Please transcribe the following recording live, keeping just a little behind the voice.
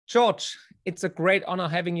George, it's a great honor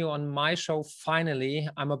having you on my show. Finally,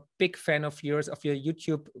 I'm a big fan of yours, of your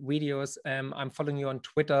YouTube videos. I'm following you on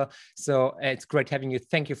Twitter. So it's great having you.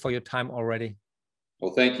 Thank you for your time already.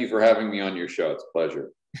 Well, thank you for having me on your show. It's a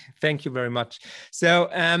pleasure. Thank you very much. So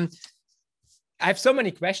I have so many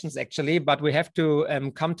questions actually, but we have to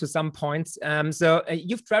come to some points.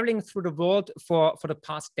 You've traveling through the world for the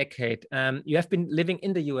past decade. You have been living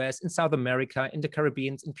in the US, in South America, in the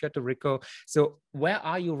Caribbean, in Puerto Rico. So where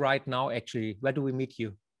are you right now actually? Where do we meet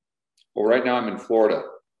you? Well, right now I'm in Florida.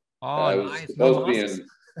 Oh, I was nice. supposed to be in,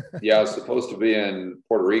 yeah, I was supposed to be in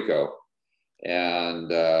Puerto Rico.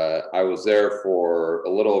 And I was there for a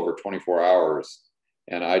little over 24 hours.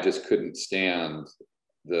 And I just couldn't stand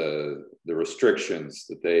the restrictions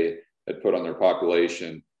that they had put on their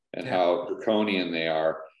population and how draconian they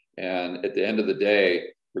are. And at the end of the day,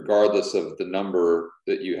 regardless of the number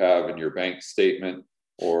that you have in your bank statement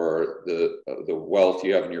or the wealth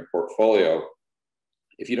you have in your portfolio,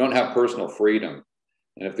 if you don't have personal freedom,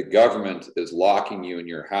 and if the government is locking you in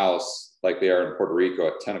your house like they are in Puerto Rico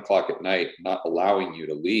at 10 o'clock at night, not allowing you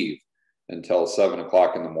to leave until 7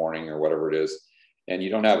 o'clock in the morning or whatever it is, and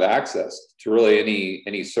you don't have access to really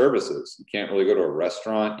any services. You can't really go to a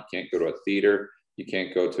restaurant. You can't go to a theater. You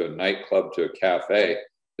can't go to a nightclub, to a cafe.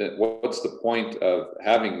 Then what's the point of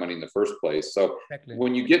having money in the first place? So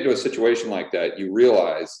when you get to a situation like that, you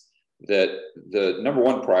realize that the number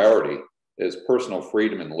one priority is personal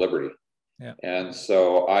freedom and liberty. Yeah. And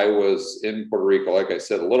so I was in Puerto Rico, like I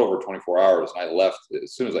said, a little over 24 hours. And I left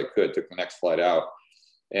as soon as I could, took the next flight out.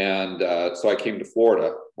 And so I came to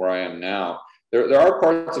Florida, where I am now. There are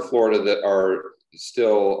parts of Florida that are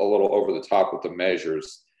still a little over the top with the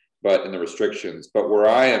measures, but in the restrictions. But where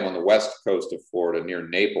I am on the west coast of Florida, near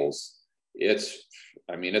Naples, it's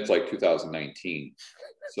like 2019.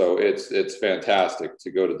 So it's fantastic to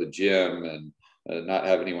go to the gym and not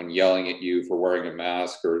have anyone yelling at you for wearing a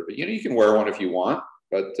mask, or you can wear one if you want,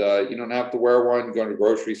 but you don't have to wear one. Going to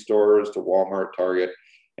grocery stores, to Walmart, Target,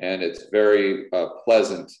 and it's very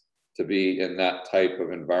pleasant to be in that type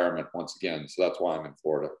of environment once again. So that's why I'm in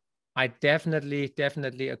Florida. I definitely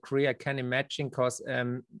agree. I can imagine because,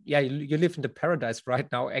 you live in the paradise right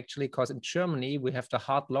now, actually, because in Germany, we have the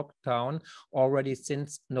hard lockdown already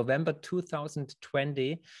since November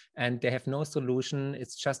 2020, and they have no solution.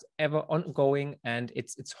 It's just ever ongoing, and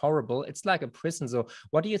it's horrible. It's like a prison. So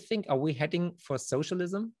what do you think? Are we heading for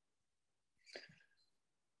socialism?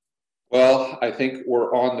 Well, I think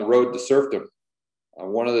we're on the road to serfdom.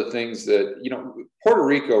 One of the things that, Puerto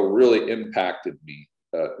Rico really impacted me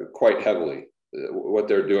quite heavily, what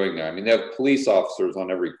they're doing there. I mean, they have police officers on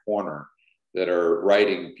every corner that are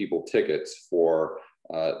writing people tickets for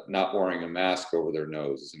not wearing a mask over their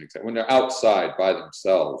nose, as an example, when they're outside by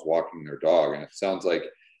themselves walking their dog. And it sounds like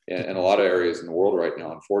in a lot of areas in the world right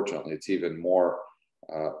now, unfortunately, it's even more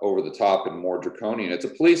over the top and more draconian. It's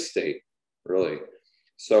a police state, really.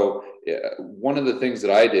 So one of the things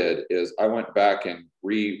that I did is I went back and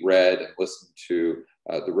reread and listened to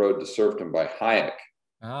The Road to Serfdom by Hayek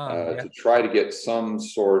to try to get some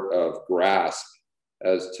sort of grasp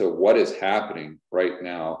as to what is happening right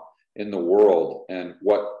now in the world and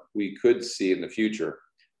what we could see in the future.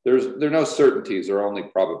 There are no certainties, there are only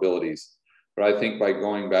probabilities. But I think by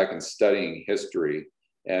going back and studying history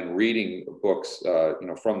and reading books,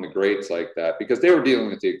 from the greats like that, because they were dealing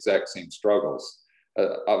with the exact same struggles.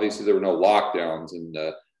 Obviously, there were no lockdowns in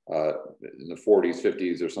the 40s,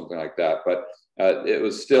 50s, or something like that. But it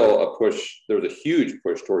was still a push. There was a huge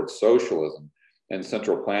push towards socialism and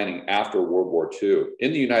central planning after World War II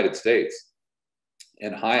in the United States.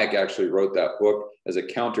 And Hayek actually wrote that book as a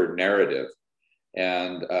counter narrative.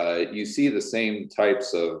 And you see the same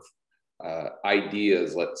types of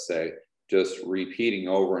ideas, let's say, just repeating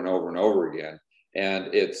over and over and over again.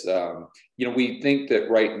 And it's, we think that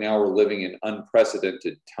right now we're living in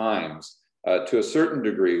unprecedented times. To a certain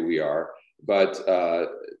degree we are, but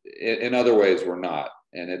in other ways we're not.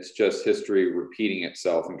 And it's just history repeating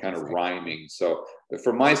itself and kind of rhyming. So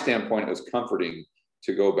from my standpoint, it was comforting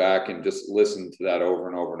to go back and just listen to that over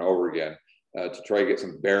and over and over again to try to get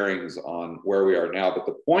some bearings on where we are now. But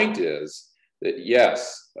the point is that,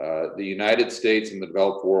 yes, the United States and the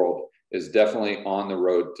developed world is definitely on the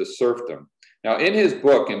road to serfdom. Now, in his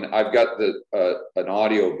book, and I've got an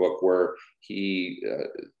audio book where he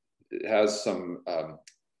has some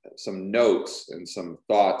notes and some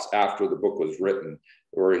thoughts after the book was written,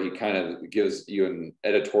 where he kind of gives you an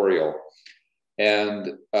editorial.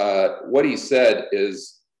 And what he said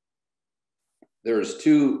is there's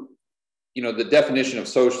two, the definition of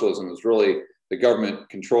socialism is really the government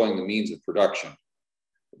controlling the means of production.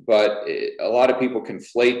 But a lot of people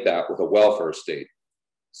conflate that with a welfare state.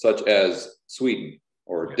 such as Sweden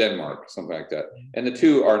or Denmark, something like that. And the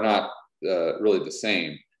two are not really the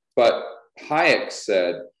same. But Hayek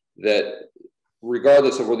said that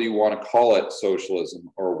regardless of whether you want to call it socialism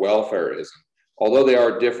or welfareism, although they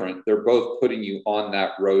are different, they're both putting you on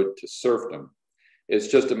that road to serfdom. It's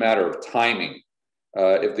just a matter of timing.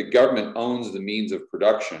 If the government owns the means of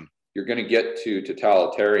production, you're going to get to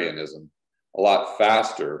totalitarianism a lot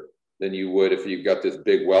faster than you would if you've got this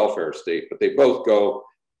big welfare state, but they both go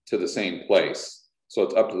to the same place. So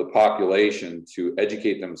it's up to the population to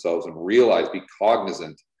educate themselves and realize, be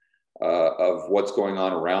cognizant of what's going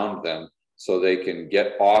on around them so they can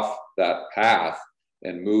get off that path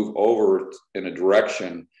and move over in a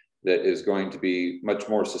direction that is going to be much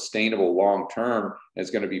more sustainable long-term, and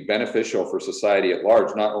it's going to be beneficial for society at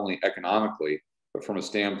large, not only economically, but from a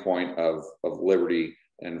standpoint of liberty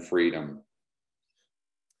and freedom.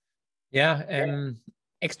 Yeah,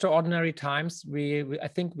 extraordinary times. I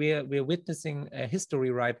think we're witnessing a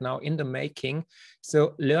history right now in the making.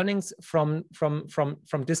 So learnings from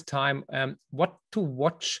this time, what to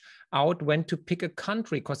watch out when to pick a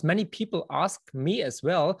country, because many people ask me as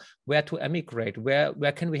well where to emigrate,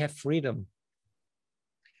 where can we have freedom?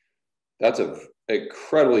 That's an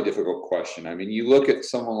incredibly difficult question. I mean, you look at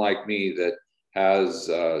someone like me that has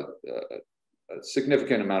a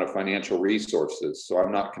significant amount of financial resources, so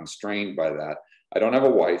I'm not constrained by that. I don't have a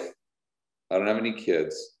wife. I don't have any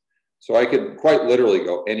kids. So I could quite literally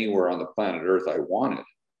go anywhere on the planet Earth I wanted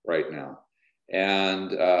right now.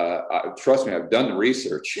 And trust me, I've done the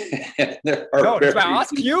research. There are that's why I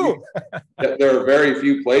ask you. There are very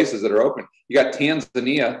few places that are open. You got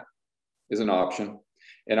Tanzania is an option.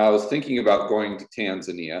 And I was thinking about going to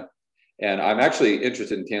Tanzania. And I'm actually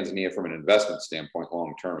interested in Tanzania from an investment standpoint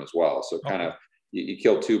long-term as well. So kind of you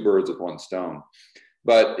kill two birds with one stone.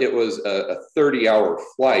 But it was a 30-hour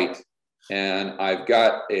flight, and I've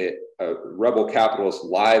got a Rebel Capitalist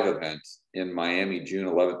live event in Miami, June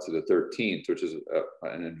 11th to the 13th, which is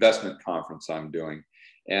an investment conference I'm doing.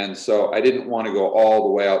 And so I didn't want to go all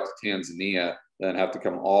the way out to Tanzania, then have to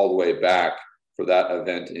come all the way back for that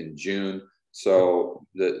event in June. So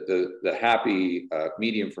the happy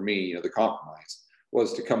medium for me, the compromise,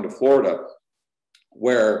 was to come to Florida,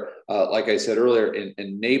 where, like I said earlier,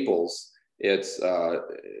 in Naples, it's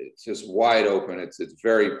just wide open. It's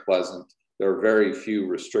very pleasant. There are very few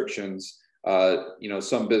restrictions.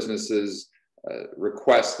 Some businesses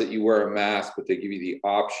request that you wear a mask, but they give you the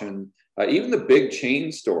option. Even the big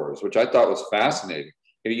chain stores, which I thought was fascinating.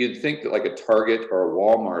 You'd think that like a Target or a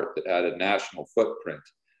Walmart that had a national footprint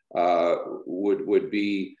would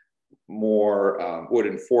be more, would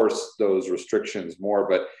enforce those restrictions more.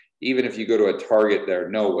 But even if you go to a Target there,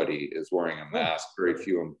 nobody is wearing a mask. Very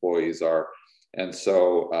few employees are. And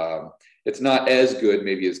so it's not as good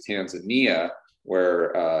maybe as Tanzania,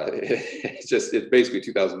 where it's basically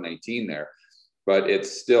 2019 there, but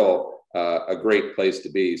it's still a great place to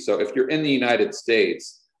be. So if you're in the United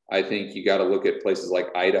States, I think you got to look at places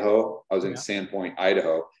like Idaho. I was in Sandpoint,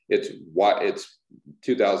 Idaho. It's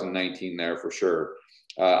 2019 there for sure.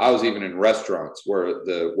 I was even in restaurants where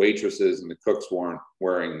the waitresses and the cooks weren't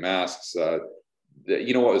wearing masks. What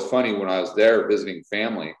was funny when I was there visiting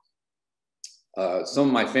family, some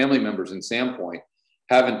of my family members in Sandpoint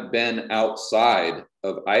haven't been outside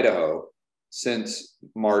of Idaho since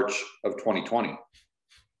March of 2020.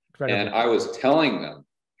 Incredible. And I was telling them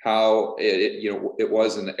how it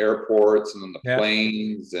was in the airports and on the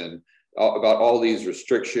planes and about all these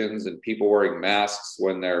restrictions and people wearing masks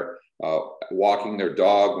when they're walking their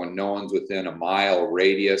dog, when no one's within a mile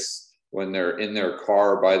radius, when they're in their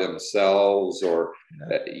car by themselves, or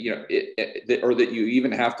or that you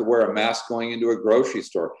even have to wear a mask going into a grocery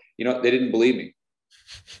store. They didn't believe me.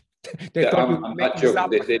 I'm not joking.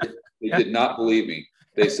 They did not believe me.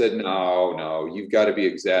 They said, no, you've got to be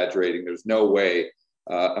exaggerating. There's no way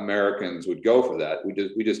Americans would go for that.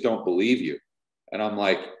 We just don't believe you. And I'm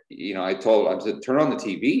like, I said, turn on the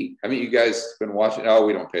TV. I mean, you guys been watching. Oh,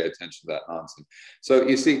 we don't pay attention to that nonsense. So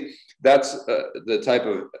you see, that's the type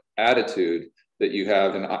of attitude that you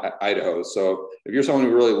have in Idaho. So if you're someone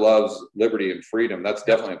who really loves liberty and freedom, that's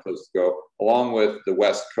definitely a place to go, along with the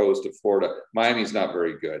west coast of Florida. Miami's not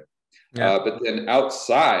very good. But then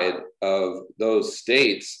outside of those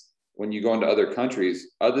states, when you go into other countries,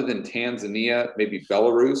 other than Tanzania, maybe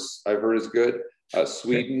Belarus, I've heard is good.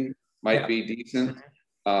 Sweden might be decent.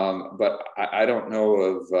 But I don't know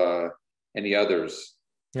of any others.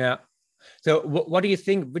 Yeah. So what do you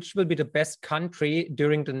think, which will be the best country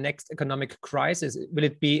during the next economic crisis? Will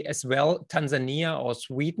it be as well Tanzania or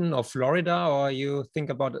Sweden or Florida, or you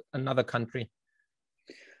think about another country?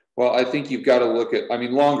 Well, I think you've got to look at, I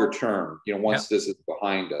mean, longer term, you know, once this is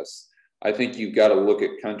behind us, I think you've got to look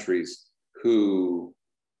at countries who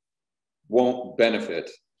won't benefit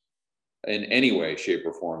in any way, shape,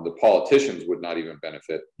 or form. The politicians would not even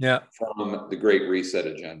benefit from the Great Reset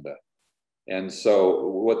agenda. And so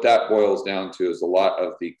what that boils down to is a lot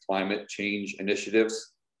of the climate change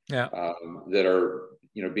initiatives that are,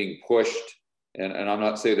 you know, being pushed. And I'm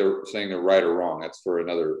not saying they're right or wrong. That's for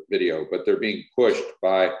another video, but they're being pushed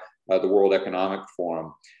by the World Economic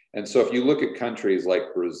Forum. And so if you look at countries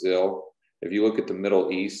like Brazil, if you look at the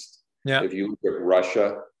Middle East, if you look at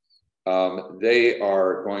Russia, they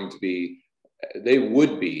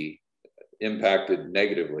would be impacted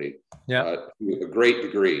negatively to a great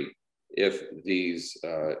degree if these,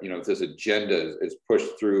 you know, if this agenda is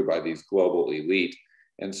pushed through by these global elite.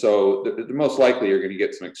 And so the most likely you're going to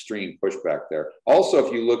get some extreme pushback there. Also,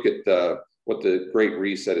 if you look at what the Great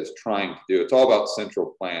Reset is trying to do, it's all about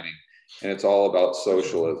central planning, and it's all about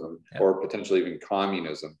socialism or potentially even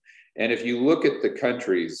communism. And if you look at the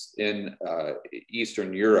countries in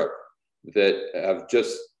Eastern Europe that have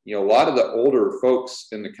just, you know, a lot of the older folks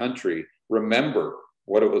in the country remember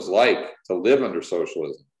what it was like to live under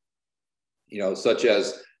socialism, you know, such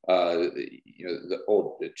as, you know, the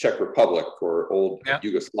old Czech Republic or old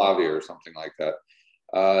Yugoslavia or something like that.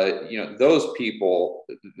 You know, those people,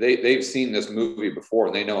 they've seen this movie before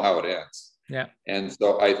and they know how it ends. And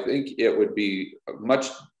so I think it would be much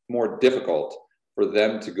more difficult for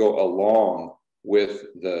them to go along with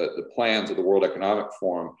the plans of the World Economic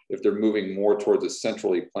Forum if they're moving more towards a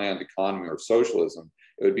centrally planned economy or socialism.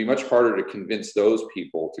 It would be much harder to convince those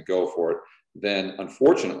people to go for it than,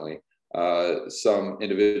 unfortunately, some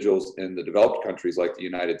individuals in the developed countries like the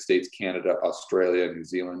United States, Canada, Australia, New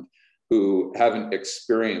Zealand, who haven't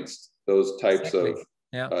experienced those types of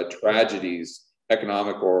tragedies,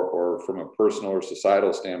 economic or from a personal or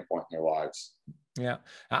societal standpoint in their lives. Yeah,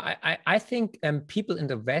 I think people in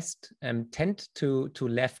the West tend to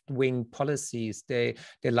left-wing policies. They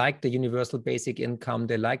like the universal basic income.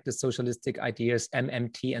 They like the socialistic ideas,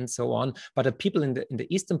 MMT, and so on. But the people in the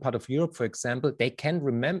eastern part of Europe, for example, they can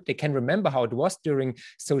remember how it was during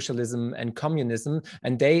socialism and communism,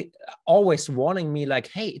 and they always warning me like,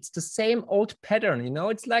 hey, it's the same old pattern. You know,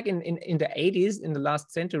 it's like in the 80s, in the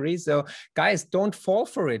last century. So guys, don't fall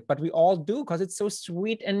for it. But we all do because it's so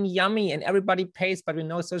sweet and yummy, and everybody pays, but we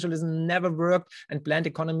know socialism never worked and planned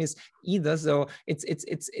economies either. So it's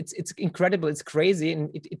incredible. It's crazy, and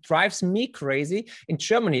it drives me crazy. In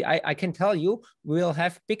Germany, I can tell you, we'll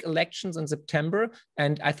have big elections in September,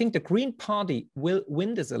 and I think the Green Party will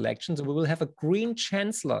win this election. So we will have a green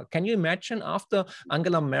chancellor. Can you imagine? After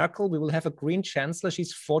Angela Merkel, we will have a green chancellor.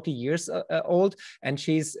 She's 40 years old, and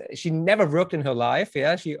she never worked in her life.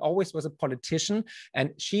 Yeah, she always was a politician,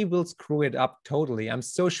 and she will screw it up totally. I'm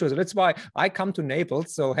so sure. So that's why I come to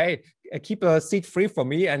Naples. So hey, keep a seat free for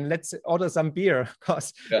me, and let's order some beer,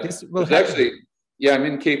 because this will happen. Actually, I'm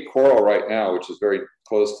in Cape Coral right now, which is very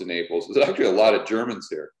close to Naples. There's actually a lot of Germans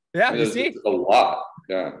here. Yeah, I mean, you see? a lot.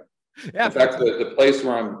 Yeah. In fact, the place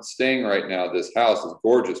where I'm staying right now, this house is a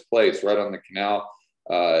gorgeous place right on the canal.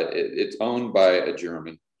 It's owned by a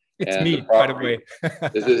German. It's and me, by the way.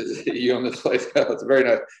 You own this place. That's very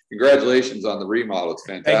nice. Congratulations on the remodel. It's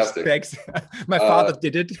fantastic. Thanks. My father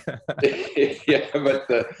did it. Yeah, but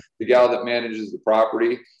the gal that manages the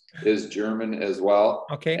property is German as well.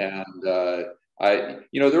 Okay. And there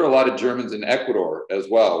are a lot of Germans in Ecuador as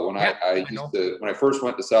well. When when I first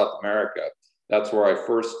went to South America, that's where I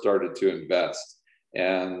first started to invest.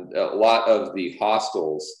 And a lot of the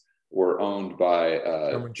hostels were owned by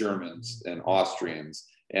Germans and Austrians.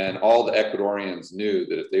 And all the Ecuadorians knew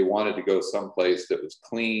that if they wanted to go someplace that was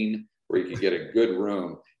clean, where you could get a good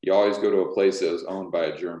room, you always go to a place that was owned by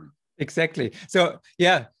a German. Exactly. So,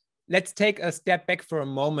 yeah, let's take a step back for a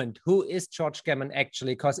moment. Who is George Gammon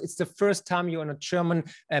actually? Because it's the first time you're on a German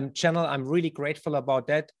channel. I'm really grateful about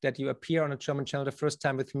that you appear on a German channel the first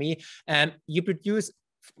time with me. And you produce,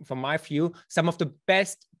 from my view, some of the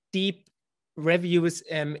best deep reviews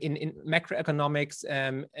in macroeconomics,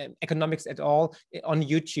 economics at all on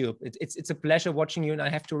YouTube. It's a pleasure watching you, and I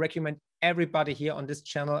have to recommend everybody here on this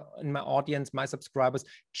channel, in my audience, my subscribers,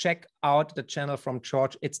 check out the channel from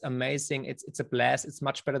George. It's amazing. It's a blast. It's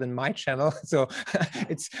much better than my channel. So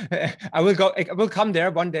I will come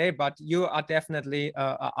there one day, but you are definitely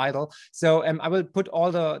an idol. So I will put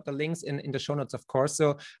all the links in the show notes, of course.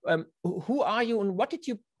 So who are you, and what did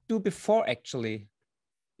you do before actually?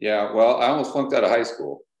 Yeah, well, I almost flunked out of high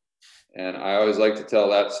school. And I always like to tell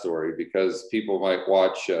that story because people might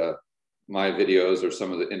watch my videos or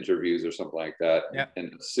some of the interviews or something like that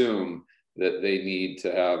and assume that they need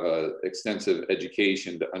to have a extensive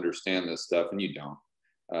education to understand this stuff, and you don't.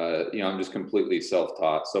 I'm just completely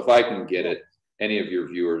self-taught. So if I can get it, any of your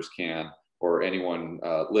viewers can, or anyone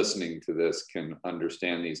listening to this can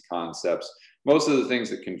understand these concepts. Most of the things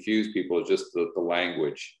that confuse people is just the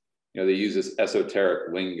language. They use this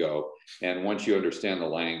esoteric lingo, and once you understand the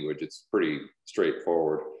language, it's pretty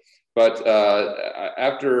straightforward. But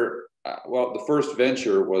the first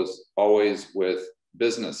venture was always with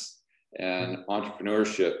business and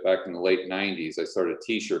entrepreneurship. Back in the late 90s, I started a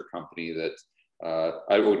t-shirt company that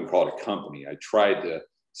I wouldn't call it a company. I tried to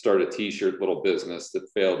start a t-shirt little business that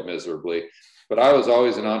failed miserably, but I was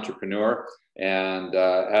always an entrepreneur, and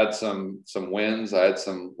had some wins. I had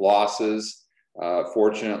some losses.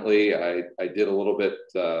 Fortunately, I did a little bit.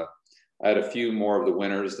 I had a few more of the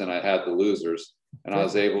winners than I had the losers, and I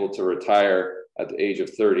was able to retire at the age of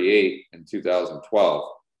 38 in 2012.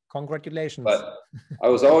 Congratulations. But I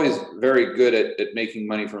was always very good at making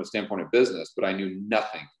money from a standpoint of business, but I knew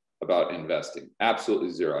nothing about investing.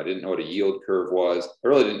 Absolutely zero. I didn't know what a yield curve was. I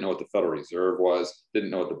really didn't know what the Federal Reserve was.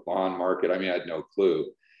 Didn't know what the bond market. I mean, I had no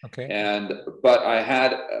clue. Okay. But I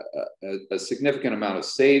had a significant amount of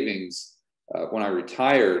savings when I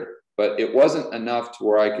retired, but it wasn't enough to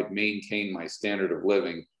where I could maintain my standard of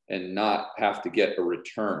living and not have to get a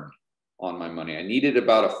return on my money. I needed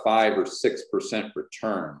about a 5 or 6%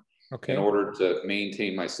 return in order to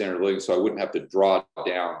maintain my standard of living, so I wouldn't have to draw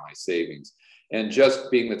down my savings. And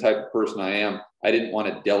just being the type of person I am, I didn't want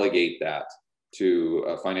to delegate that to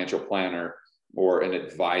a financial planner or an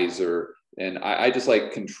advisor. And I just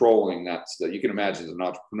like controlling that stuff. You can imagine as an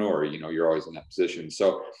entrepreneur, you're always in that position.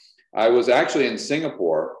 So I was actually in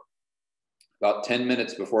Singapore about 10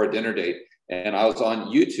 minutes before a dinner date, and I was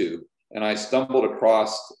on YouTube, and I stumbled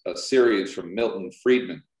across a series from Milton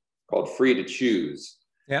Friedman called Free to Choose.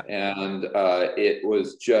 Yeah. And it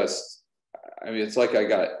was just, it's like I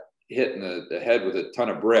got hit in the head with a ton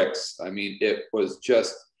of bricks. It was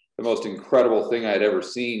just the most incredible thing I had ever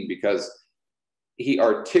seen, because he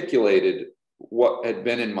articulated what had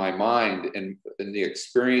been in my mind and the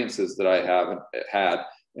experiences that I have had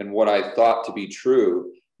and what I thought to be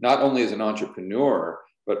true, not only as an entrepreneur,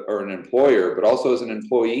 or an employer, but also as an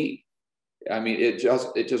employee.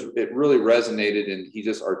 It really resonated, and he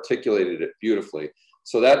just articulated it beautifully.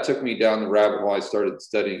 So that took me down the rabbit hole. I started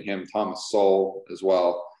studying him, Thomas Sowell as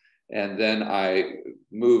well. And then I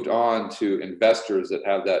moved on to investors that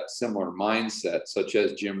have that similar mindset, such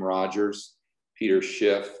as Jim Rogers, Peter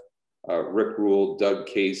Schiff, Rick Rule, Doug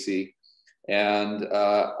Casey. And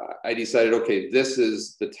I decided, okay, this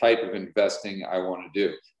is the type of investing I want to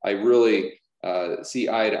do. I really see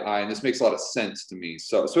eye to eye, and this makes a lot of sense to me.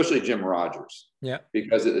 So especially Jim Rogers,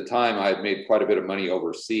 because at the time I had made quite a bit of money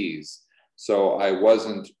overseas. So I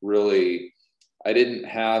didn't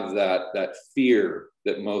have that fear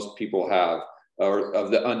that most people have, or of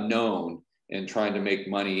the unknown, in trying to make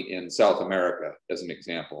money in South America, as an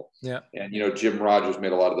example. Yeah. And Jim Rogers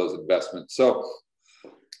made a lot of those investments. So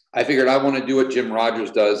I figured I want to do what Jim Rogers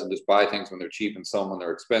does and just buy things when they're cheap and sell them when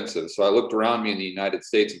they're expensive. So I looked around me in the United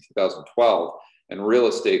States in 2012, and real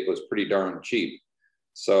estate was pretty darn cheap.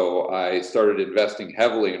 So I started investing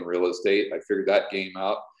heavily in real estate. I figured that game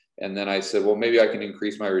out. And then I said, well, maybe I can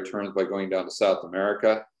increase my returns by going down to South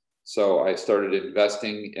America. So I started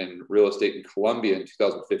investing in real estate in Colombia in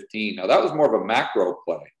 2015. Now that was more of a macro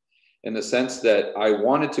play, in the sense that I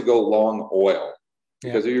wanted to go long oil.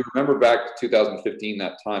 Because if you remember back to 2015,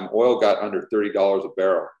 that time oil got under $30 a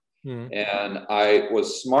barrel. And I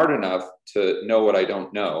was smart enough to know what I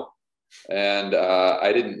don't know. And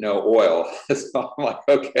I didn't know oil. So I'm like,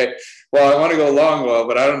 okay, well, I want to go long oil,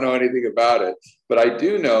 but I don't know anything about it. But I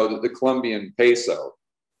do know that the Colombian peso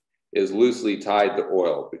is loosely tied to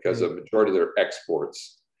oil, because a majority of their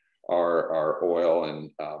exports are oil. And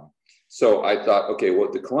so I thought, okay, well,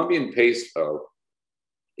 the Colombian peso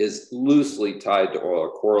is loosely tied to oil,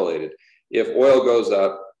 or correlated. If oil goes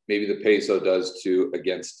up, maybe the peso does too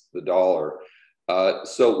against the dollar.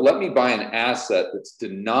 So let me buy an asset that's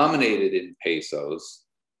denominated in pesos,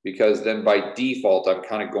 because then by default, I'm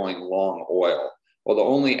kind of going long oil. Well, the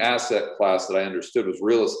only asset class that I understood was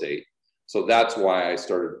real estate. So that's why I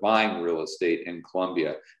started buying real estate in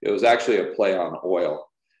Colombia. It was actually a play on oil.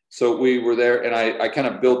 So we were there, and I kind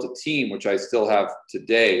of built a team, which I still have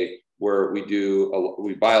today, where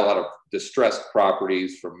we buy a lot of distressed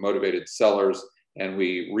properties from motivated sellers, and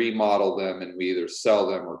we remodel them, and we either sell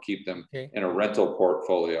them or keep them in a rental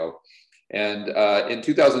portfolio. And in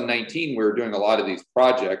 2019, we were doing a lot of these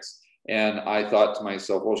projects, and I thought to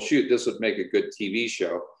myself, well, shoot, this would make a good TV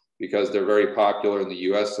show, because they're very popular in the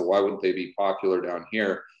US, so why wouldn't they be popular down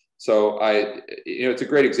here? So it's a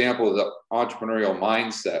great example of the entrepreneurial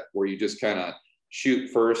mindset where you just kind of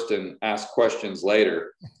shoot first and ask questions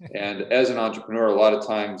later. And as an entrepreneur, a lot of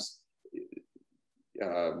times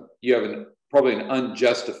you have probably an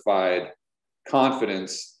unjustified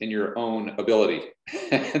confidence in your own ability.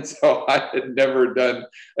 And so I had never done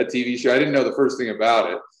a TV show. I didn't know the first thing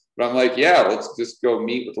about it, but I'm like, yeah, let's just go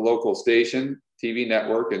meet with the local station, TV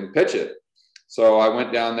network, and pitch it. So I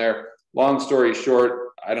went down there. Long story short,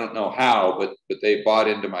 I don't know how, but they bought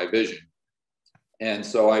into my vision. And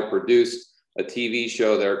so I produced a TV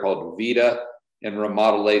show there called Vida en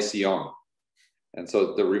Remodelación. And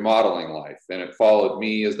so the remodeling life, and it followed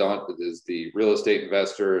me as the real estate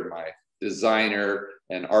investor and my designer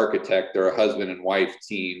and architect. They're a husband and wife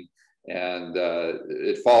team. And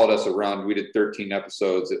it followed us around. We did 13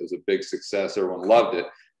 episodes. It was a big success. Everyone loved it.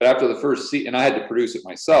 But after the first season, and I had to produce it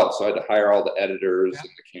myself, so I had to hire all the editors and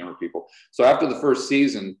the camera people. So after the first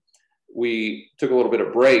season, we took a little bit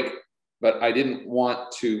of break, but I didn't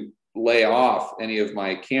want to lay off any of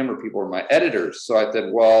my camera people or my editors. So I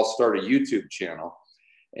said, well, I'll start a YouTube channel.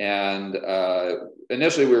 And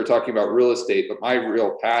initially we were talking about real estate, but my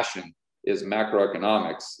real passion is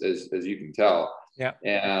macroeconomics, as you can tell. Yeah.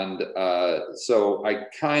 And so I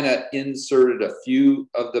kind of inserted a few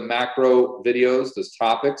of the macro videos, those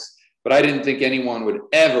topics, but I didn't think anyone would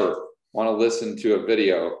ever want to listen to a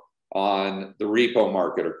video on the repo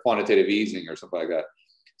market or quantitative easing or something like that.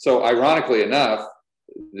 So ironically enough,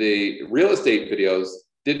 the real estate videos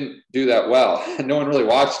didn't do that well. No one really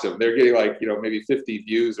watched them. They're getting like, maybe 50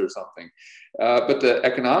 views or something. But the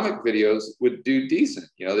economic videos would do decent.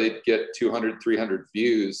 They'd get 200, 300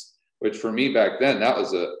 views, which for me back then, that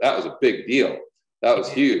was a big deal. That was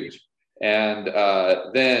huge. And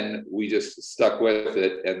then we just stuck with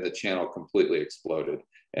it, and the channel completely exploded.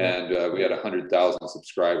 And we had 100,000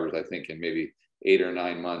 subscribers, I think, in maybe 8 or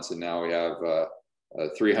 9 months. And now we have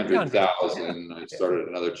 300,000. I started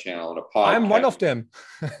another channel and a podcast. I'm one of them.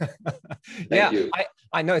 Thank you.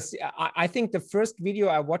 I know. I think the first video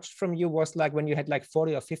I watched from you was like when you had like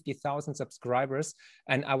 40 or 50,000 subscribers,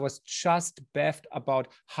 and I was just baffled about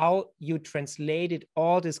how you translated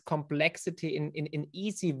all this complexity in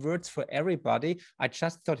easy words for everybody. I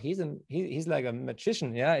just thought he's like a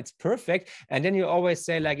magician. Yeah, it's perfect. And then you always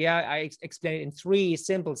say like, yeah, I explain it in 3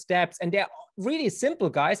 simple steps, and they're really simple,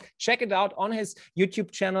 guys. Check it out on his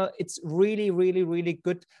YouTube channel. It's really, really, really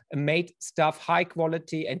good made stuff, high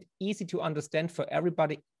quality and easy to understand for everybody.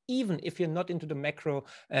 Even if you're not into the macro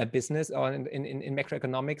business or in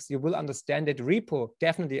macroeconomics, you will understand it. Repo,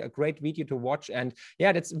 definitely a great video to watch. And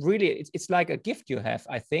yeah, that's really, it's like a gift you have,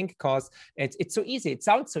 I think, because it's so easy. It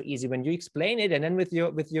sounds so easy when you explain it, and then with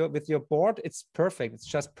your board, it's perfect. It's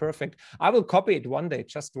just perfect. I will copy it one day.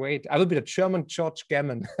 Just wait. I will be the German George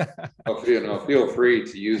Gammon. Feel free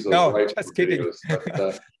to use those. No, just kidding.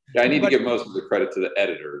 But, I need to give most of the credit to the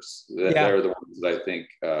editors. They're the ones that I think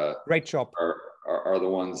great job. Are the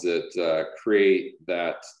ones that create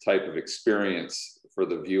that type of experience for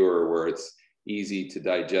the viewer where it's easy to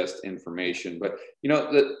digest information. But,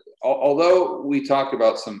 although we talk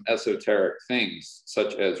about some esoteric things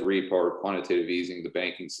such as repo or quantitative easing, the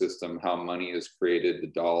banking system, how money is created, the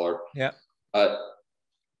dollar. Yeah.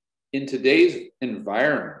 In today's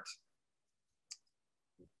environment,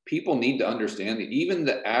 people need to understand that even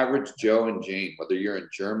the average Joe and Jane, whether you're in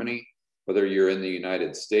Germany, whether you're in the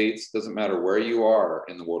United States, doesn't matter where you are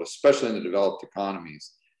in the world, especially in the developed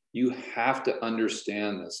economies, you have to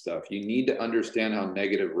understand this stuff. You need to understand how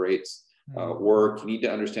negative rates work. You need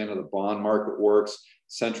to understand how the bond market works,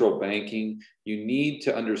 central banking. You need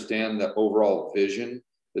to understand the overall vision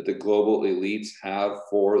that the global elites have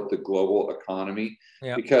for the global economy.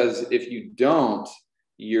 Yeah. Because if you don't,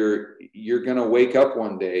 you're going to wake up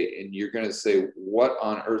one day and you're going to say, what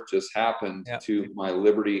on earth just happened to my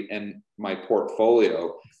liberty and my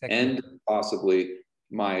portfolio and possibly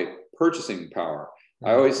my purchasing power?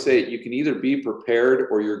 I always say you can either be prepared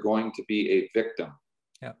or you're going to be a victim.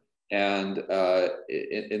 Yeah. And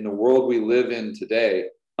in the world we live in today,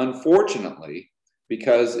 unfortunately,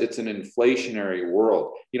 because it's an inflationary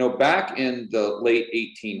world. Back in the late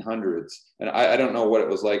 1800s, and I don't know what it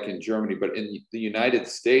was like in Germany, but in the United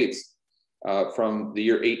States, from the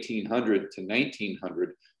year 1800 to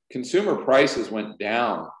 1900, consumer prices went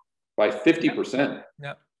down by 50%.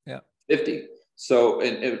 Yeah. 50. So,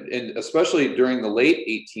 and especially during the late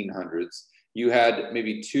 1800s, you had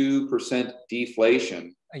maybe 2%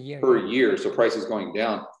 deflation per year. So prices going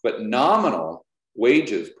down, but nominal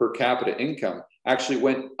wages per capita income actually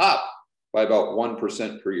went up by about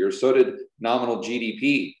 1% per year. So did nominal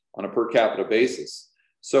GDP on a per capita basis.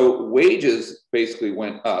 So wages basically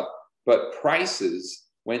went up, but prices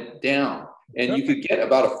went down. And you could get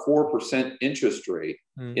about a 4% interest rate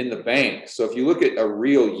in the bank. So if you look at a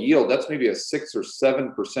real yield, that's maybe a 6 or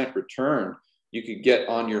 7% return you could get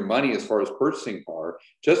on your money as far as purchasing power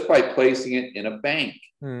just by placing it in a bank.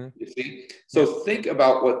 You see? So think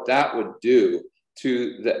about what that would do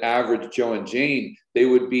to the average Joe and Jane. They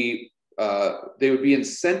would be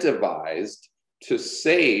incentivized to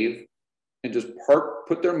save and just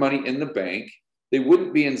put their money in the bank. They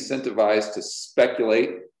wouldn't be incentivized to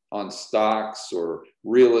speculate on stocks or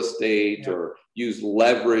real estate or use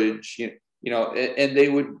leverage, and they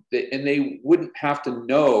wouldn't have to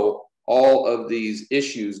know all of these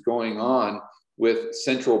issues going on with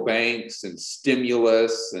central banks and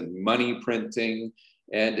stimulus and money printing,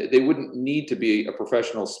 and they wouldn't need to be a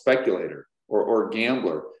professional speculator or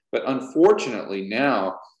gambler. But unfortunately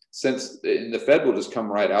now, since the Fed will just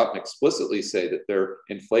come right out and explicitly say that their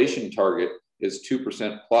inflation target is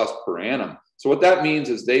 2% plus per annum. So what that means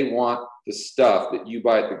is they want the stuff that you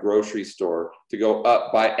buy at the grocery store to go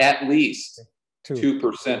up by at least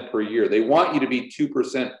 2% per year. They want you to be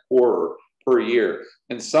 2% poorer per year.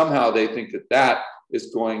 And somehow they think that that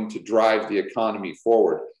is going to drive the economy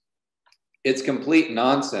forward. It's complete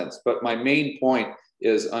nonsense. But my main point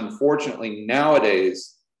is, unfortunately,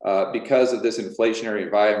 nowadays, because of this inflationary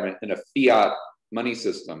environment in a fiat money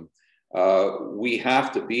system, we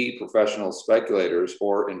have to be professional speculators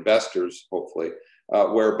or investors, hopefully,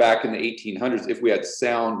 where back in the 1800s, if we had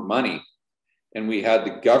sound money and we had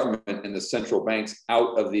the government and the central banks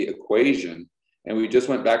out of the equation, and we just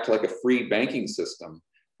went back to like a free banking system,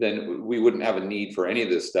 then we wouldn't have a need for any of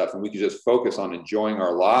this stuff. And we could just focus on enjoying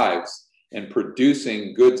our lives and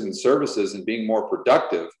producing goods and services and being more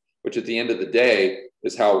productive, which at the end of the day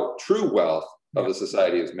is how true wealth of a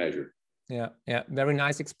society is measured. Yeah, very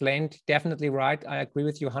nice explained. Definitely right. I agree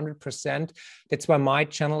with you 100%. That's why my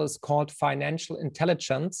channel is called Financial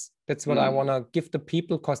Intelligence. That's what I want to give the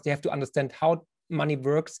people, because they have to understand how money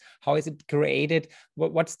works, how is it created,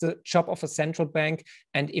 what's the job of a central bank.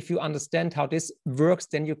 And if you understand how this works,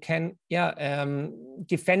 then you can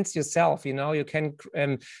defend yourself. You can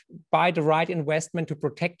buy the right investment to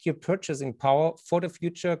protect your purchasing power for the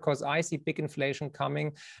future, because I see big inflation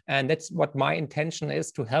coming, and that's what my intention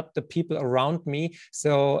is, to help the people around me,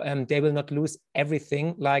 so they will not lose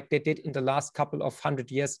everything like they did in the last couple of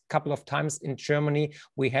 100 years. Couple of times in Germany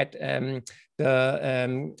we had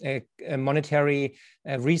the monetary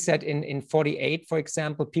reset in 48, for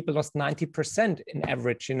example. People lost 90% in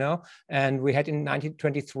average, and we had in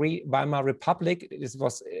 1923 Weimar Republic. This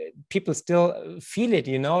was people still feel it,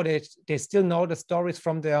 they still know the stories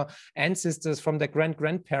from their ancestors, from their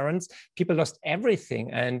grandparents. People lost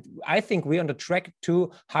everything, and I think we're on the track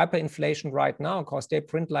to hyperinflation right now, because they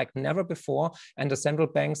print like never before, and the central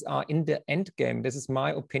banks are in the end game. This is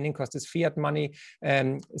my opinion, because this fiat money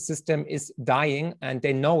system is dying, and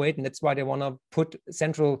they know it, and that's why they want to put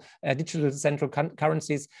digital central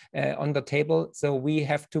currencies on the table. So we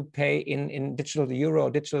have to pay in digital euro,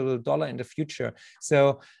 digital dollar in the future.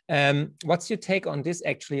 So what's your take on this,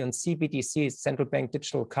 actually, on CBDCs, central bank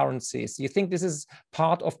digital currencies? Do you think this is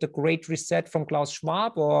part of the Great Reset from Klaus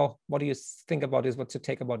Schwab, or what do you think about this? What's your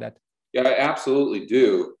take about that? Yeah, I absolutely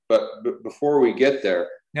do. But before we get there,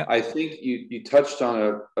 I think you touched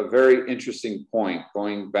on a very interesting point,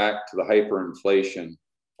 going back to the hyperinflation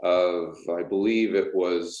of, I believe it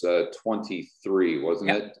was 23,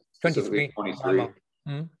 wasn't it? 23.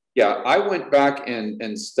 Yeah, I went back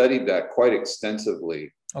and studied that quite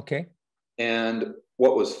extensively. Okay. And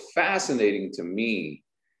what was fascinating to me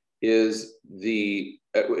is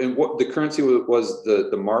and what the currency was,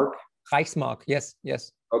 the mark? Reichsmark, yes.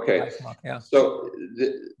 Okay. Reichsmark, yeah. So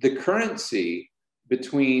the currency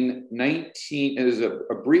between it is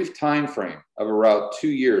a brief time frame of around 2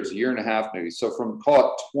 years, a year and a half maybe. So from,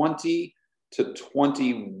 call it 20 to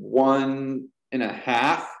 21 and a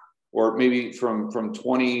half, or maybe from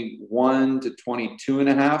 21 to 22 and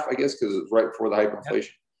a half, I guess, because it was right before the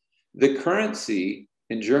hyperinflation. The currency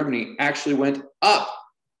in Germany actually went up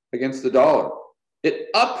against the dollar. It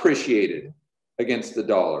appreciated against the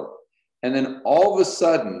dollar. And then all of a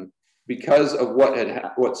sudden, because of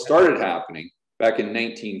what started happening back in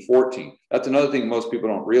 1914, that's another thing most people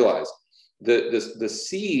don't realize. The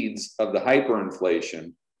seeds of the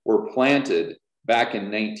hyperinflation were planted back in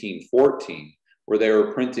 1914, where they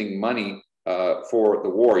were printing money for the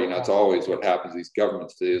war. It's always what happens. These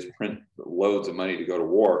governments today is print loads of money to go to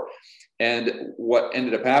war. And what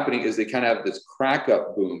ended up happening is they kind of have this crack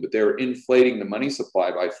up boom, but they were inflating the money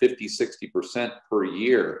supply by 50, 60% per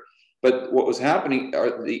year. But what was happening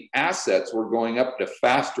are the assets were going up at a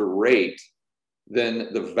faster rate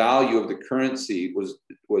than the value of the currency was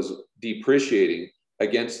depreciating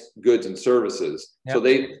against goods and services. Yeah. So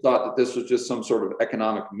they thought that this was just some sort of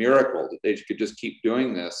economic miracle, that they could just keep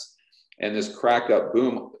doing this. And this cracked up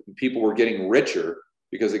boom, people were getting richer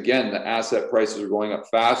because, again, the asset prices were going up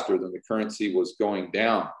faster than the currency was going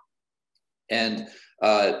down. And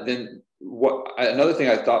then another thing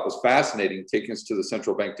I thought was fascinating, taking us to the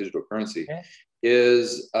central bank digital currency,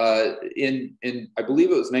 is in I believe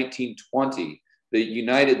it was 1920, the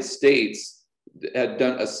United States had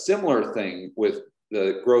done a similar thing with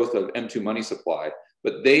the growth of M2 money supply,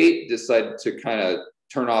 but they decided to kind of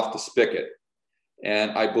turn off the spigot.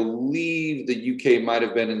 And I believe the UK might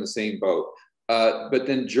have been in the same boat. But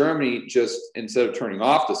then Germany, just instead of turning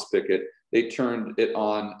off the spigot, they turned it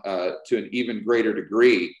on to an even greater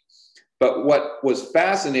degree. But what was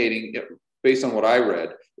fascinating, based on what I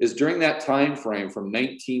read, is during that time frame from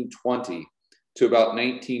 1920 to about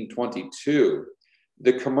 1922,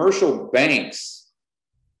 the commercial banks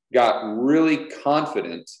got really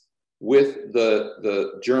confident with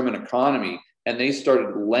the German economy, and they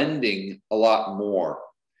started lending a lot more.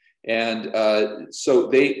 And so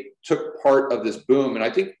they took part of this boom. And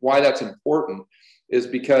I think why that's important is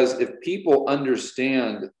because if people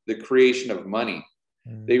understand the creation of money,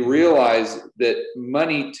 they realize that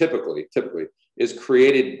money typically is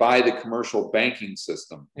created by the commercial banking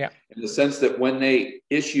system. Yeah. In the sense that when they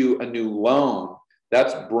issue a new loan,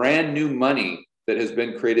 that's brand new money that has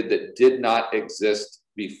been created that did not exist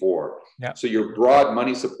before. Yeah. So your broad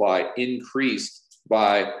money supply increased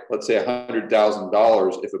by, let's say,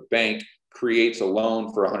 $100,000 if a bank creates a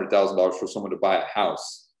loan for $100,000 for someone to buy a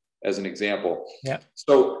house, as an example. Yeah.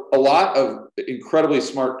 So a lot of incredibly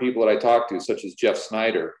smart people that I talk to, such as Jeff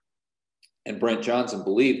Snyder and Brent Johnson,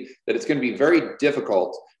 believe that it's going to be very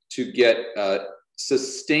difficult to get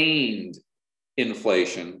sustained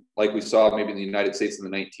inflation like we saw maybe in the United States in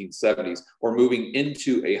the 1970s, or moving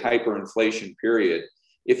into a hyperinflation period,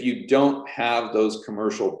 if you don't have those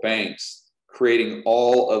commercial banks creating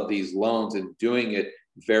all of these loans and doing it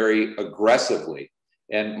very aggressively.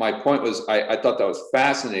 And my point was, I thought that was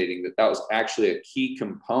fascinating, that was actually a key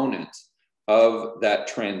component of that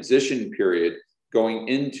transition period going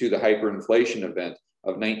into the hyperinflation event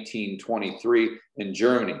of 1923 in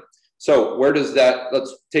Germany. So where does that,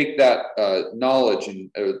 let's take that knowledge and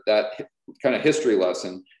that kind of history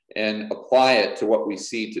lesson and apply it to what we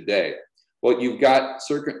see today. Well, you've got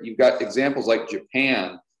examples like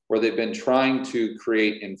Japan, where they've been trying to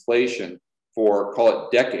create inflation for, call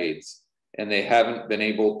it, decades, and they haven't been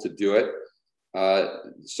able to do it.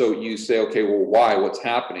 So you say, okay, well, why? What's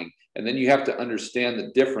happening? And then you have to understand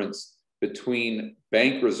the difference between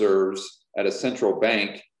bank reserves at a central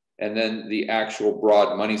bank and then the actual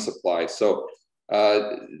broad money supply. So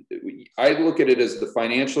I look at it as the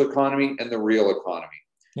financial economy and the real economy.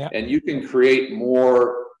 Yeah. And you can create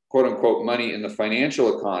more, quote unquote, money in the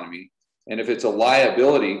financial economy. And if it's a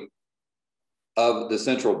liability of the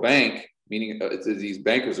central bank, meaning these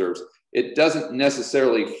bank reserves, it doesn't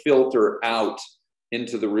necessarily filter out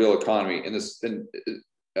into the real economy.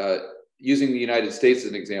 Using the United States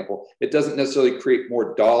as an example, it doesn't necessarily create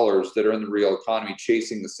more dollars that are in the real economy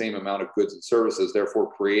chasing the same amount of goods and services,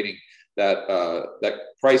 therefore creating that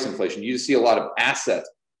price inflation. You see a lot of asset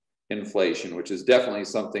inflation, which is definitely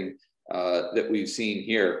something that we've seen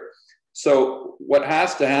here. So what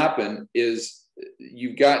has to happen is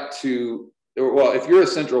you've got to, well, if you're a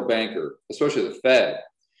central banker, especially the Fed,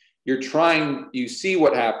 you see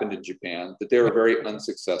what happened in Japan, that they were very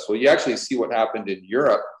unsuccessful. You actually see what happened in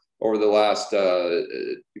Europe over the last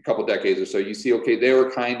couple decades or so. You see, okay, they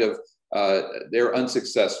were kind of, they're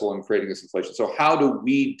unsuccessful in creating this inflation. So how do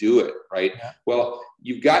we do it, right? Yeah. Well,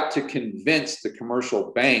 you've got to convince the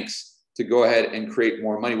commercial banks to go ahead and create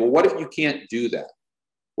more money. Well, what if you can't do that?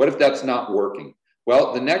 What if that's not working?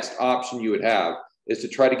 Well, the next option you would have is to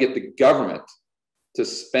try to get the government to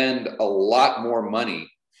spend a lot more money.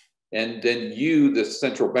 And then you, the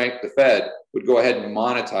central bank, the Fed, would go ahead and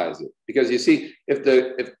monetize it. Because you see, if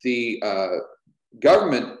the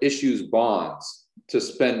government issues bonds to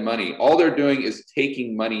spend money, all they're doing is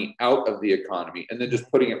taking money out of the economy and then just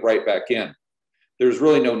putting it right back in. There's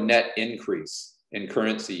really no net increase in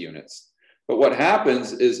currency units. But what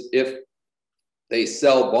happens is if they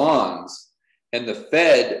sell bonds and the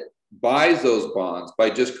Fed buys those bonds by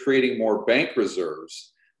just creating more bank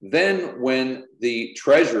reserves, then when the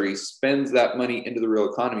Treasury spends that money into the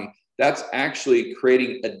real economy, that's actually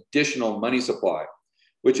creating additional money supply,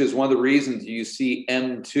 which is one of the reasons you see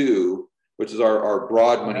M2, which is our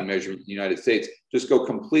broad money measurement in the United States, just go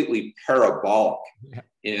completely parabolic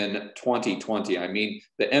in 2020. I mean,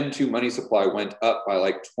 the M2 money supply went up by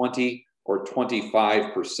like 20 or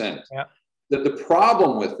 25%. Yeah. The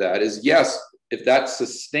problem with that is, yes, if that's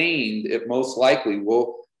sustained, it most likely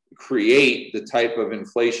will create the type of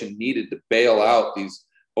inflation needed to bail out these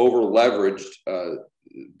over-leveraged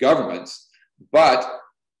governments. But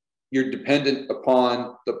you're dependent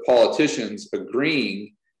upon the politicians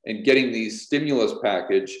agreeing and getting these stimulus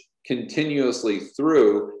package continuously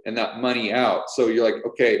through and that money out. So you're like,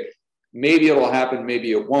 okay, maybe it'll happen,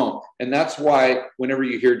 maybe it won't. And that's why whenever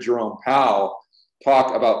you hear Jerome Powell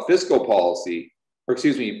talk about fiscal policy, or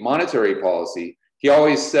excuse me, monetary policy, he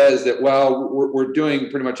always says that, well, we're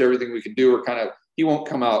doing pretty much everything we can do. We're kind of, he won't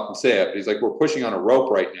come out and say it. He's like, we're pushing on a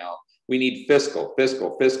rope right now. We need fiscal. That's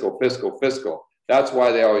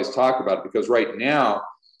why they always talk about it, because right now,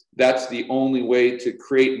 that's the only way to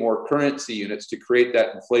create more currency units to create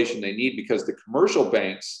that inflation they need, because the commercial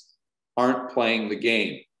banks aren't playing the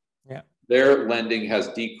game. Yeah. Their lending has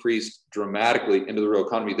decreased dramatically into the real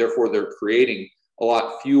economy. Therefore, they're creating a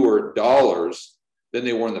lot fewer dollars than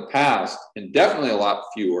they were in the past, and definitely a lot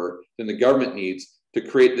fewer than the government needs to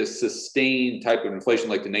create this sustained type of inflation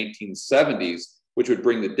like the 1970s, which would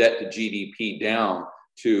bring the debt to GDP down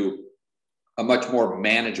to a much more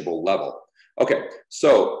manageable level. Okay,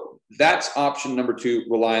 so that's option number 2,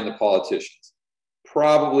 rely on the politicians.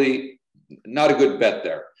 Probably not a good bet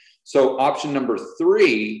there. So option number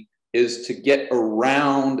 3 is to get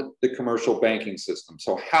around the commercial banking system.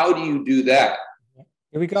 So how do you do that?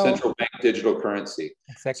 Here we go. Central bank digital currency.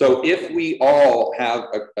 Exactly. So if we all have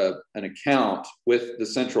an account with the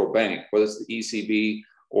central bank, whether it's the ECB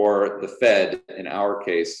or the Fed in our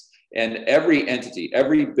case, and every entity,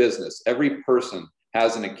 every business, every person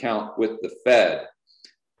has an account with the Fed,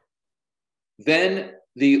 then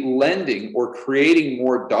the lending or creating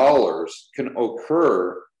more dollars can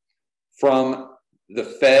occur from the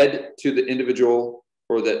Fed to the individual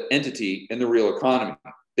or the entity in the real economy.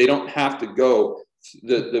 They don't have to go,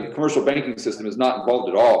 the commercial banking system is not involved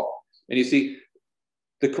at all. And you see,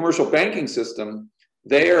 the commercial banking system,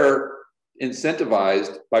 they're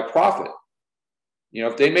incentivized by profit. You know,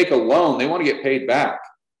 if they make a loan, they want to get paid back,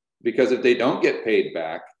 because if they don't get paid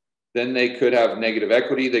back, then they could have negative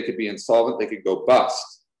equity, they could be insolvent, they could go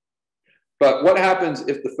bust. But what happens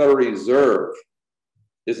if the Federal Reserve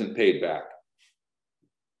isn't paid back?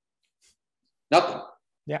 Nothing.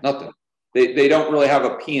 Yeah. Nothing. They don't really have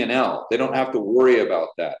a P&L. They don't have to worry about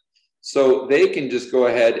that. So they can just go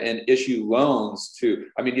ahead and issue loans to,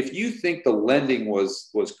 I mean, if you think the lending was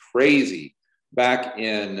crazy back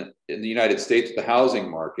in the United States, the housing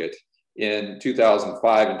market in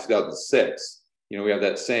 2005 and 2006, you know, we have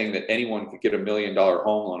that saying that anyone could get $1 million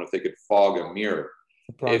home loan if they could fog a mirror.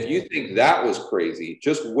 If you think that was crazy,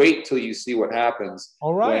 just wait till you see what happens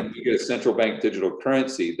when you get a central bank digital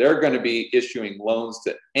currency. They're going to be issuing loans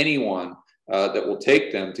to anyone that will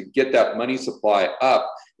take them to get that money supply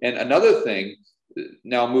up. And another thing,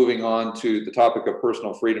 now moving on to the topic of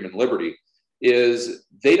personal freedom and liberty, is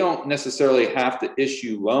they don't necessarily have to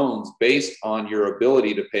issue loans based on your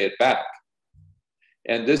ability to pay it back.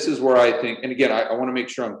 And this is where I think, and again, I want to make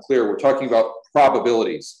sure I'm clear, we're talking about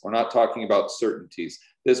probabilities. We're not talking about certainties.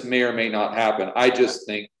 This may or may not happen. I just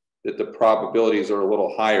think that the probabilities are a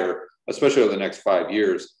little higher, especially over the next 5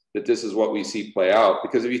 years, that this is what we see play out.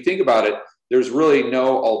 Because if you think about it, there's really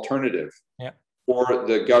no alternative for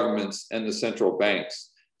the governments and the central banks.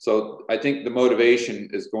 So I think the motivation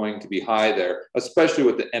is going to be high there, especially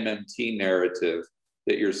with the MMT narrative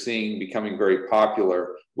that you're seeing becoming very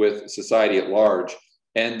popular with society at large,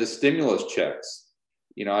 and the stimulus checks.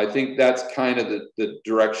 You know, I think that's kind of the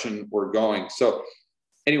direction we're going. So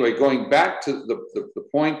anyway, going back to the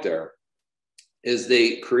point there, is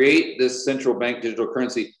they create this central bank digital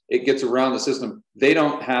currency. It gets around the system. They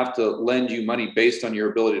don't have to lend you money based on your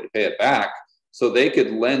ability to pay it back. So they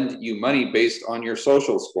could lend you money based on your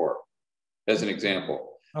social score, as an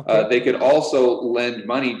example. Okay. They could also lend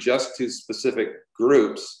money just to specific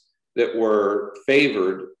groups that were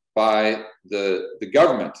favored by the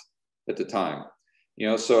government at the time. You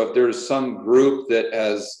know, so if there's some group that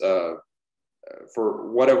has, for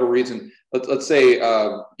whatever reason, let's say,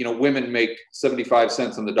 you know, women make 75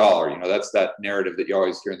 cents on the dollar. You know, that's that narrative that you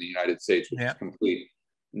always hear in the United States, which is complete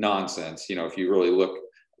nonsense. You know, if you really look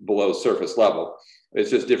below surface level, it's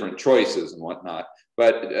just different choices and whatnot.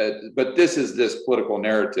 But this is this political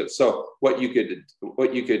narrative. So what you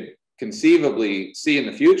could conceivably see in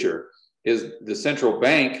the future is the central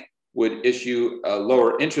bank would issue a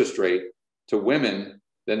lower interest rate to women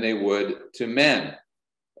than they would to men.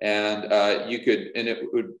 And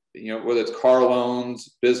it would, you know, whether it's car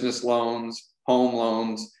loans, business loans, home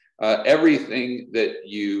loans, everything that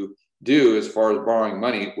you do as far as borrowing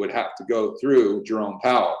money would have to go through Jerome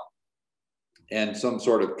Powell and some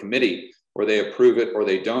sort of committee or they approve it or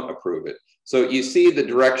they don't approve it. So you see the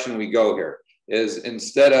direction we go here is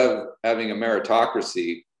instead of having a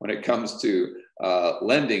meritocracy when it comes to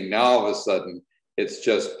lending, now all of a sudden it's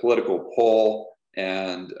just political pull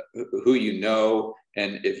and who you know.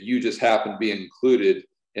 And if you just happen to be included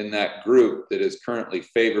in that group that is currently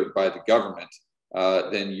favored by the government,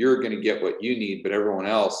 then you're going to get what you need, but everyone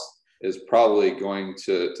else is probably going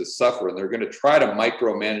to suffer. And they're going to try to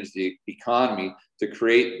micromanage the economy to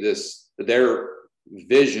create their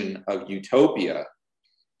vision of utopia.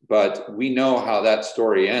 But we know how that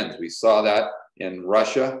story ends. We saw that in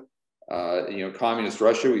Russia, communist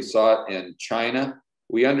Russia. We saw it in China.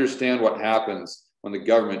 We understand what happens when the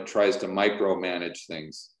government tries to micromanage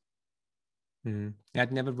things.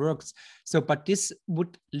 That never works. So, but this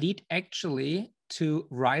would lead actually to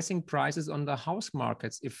rising prices on the house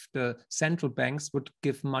markets if the central banks would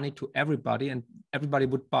give money to everybody and everybody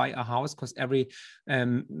would buy a house because everyone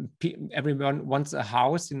wants a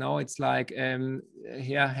house. It's like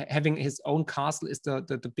having his own castle is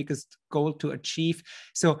the biggest goal to achieve.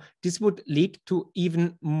 So this would lead to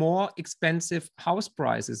even more expensive house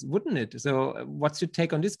prices, wouldn't it? So what's your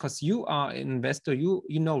take on this? Because you are an investor, you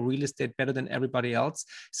know real estate better than everybody else.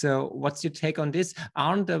 So what's your take on this?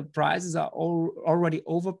 Aren't the prices already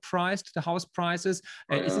overpriced, the house prices?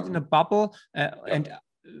 Is it in a bubble? So,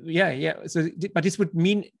 but this would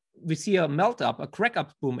mean we see a melt up, a crack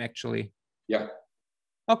up boom, actually. Yeah.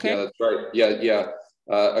 Okay. Yeah, that's right. Yeah.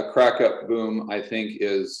 A crack up boom, I think,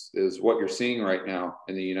 is what you're seeing right now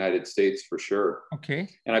in the United States for sure. Okay.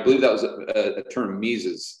 And I believe that was a term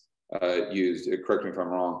Mises used. Correct me if I'm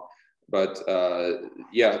wrong. But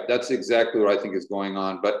that's exactly what I think is going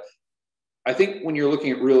on. But I think when you're looking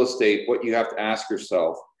at real estate, what you have to ask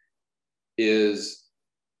yourself is,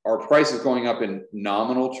 are prices going up in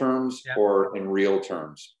nominal terms or in real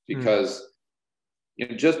terms? Because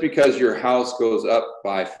just because your house goes up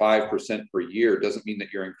by 5% per year doesn't mean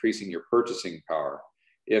that you're increasing your purchasing power.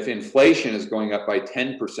 If inflation is going up by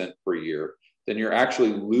 10% per year, then you're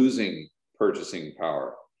actually losing purchasing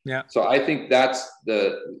power. Yeah. So I think that's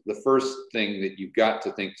the first thing that you've got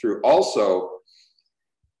to think through. Also,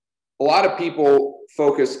 a lot of people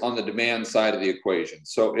focus on the demand side of the equation.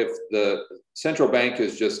 So if the central bank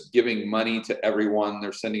is just giving money to everyone,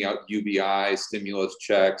 they're sending out UBI, stimulus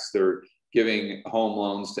checks, they're giving home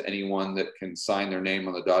loans to anyone that can sign their name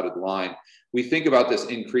on the dotted line. We think about this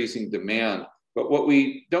increasing demand, but what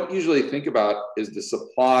we don't usually think about is the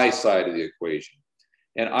supply side of the equation.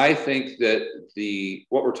 And I think that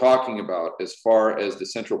what we're talking about as far as the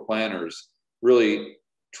central planners really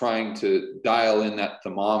trying to dial in that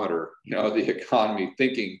thermometer, the economy,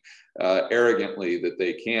 thinking arrogantly that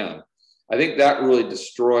they can. I think that really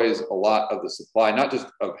destroys a lot of the supply, not just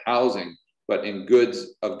of housing, but in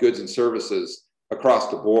goods and services across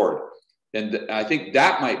the board. And I think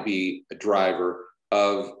that might be a driver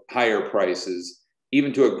of higher prices,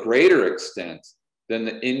 even to a greater extent than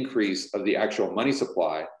the increase of the actual money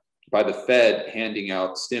supply by the Fed handing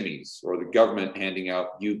out stimmies or the government handing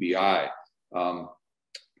out UBI.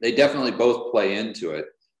 They definitely both play into it.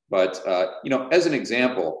 But, as an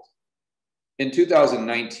example, in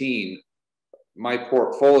 2019, my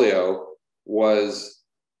portfolio was,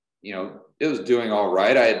 it was doing all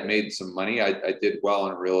right. I had made some money. I did well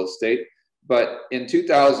in real estate. But in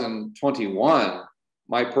 2021,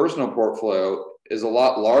 my personal portfolio is a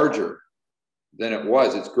lot larger than it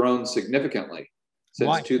was. It's grown significantly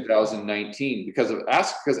since 2019 because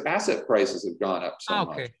asset prices have gone up so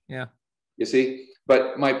much. Yeah. You see?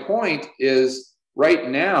 But my point is right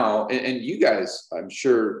now, and you guys, I'm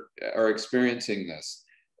sure, are experiencing this.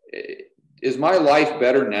 Is my life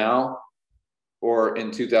better now or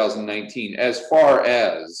in 2019, as far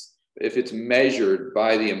as if it's measured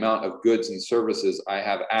by the amount of goods and services I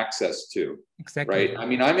have access to? Exactly. Right? I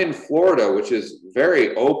mean, I'm in Florida, which is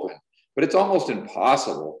very open, but it's almost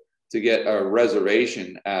impossible to get a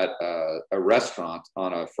reservation at a restaurant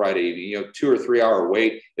on a Friday evening, 2 or 3 hour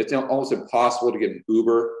wait. It's almost impossible to get an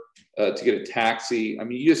Uber, to get a taxi. I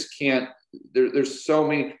mean, you just can't, there's so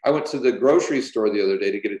many. I went to the grocery store the other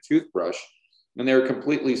day to get a toothbrush and they were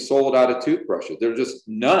completely sold out of toothbrushes. There's just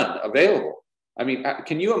none available. I mean,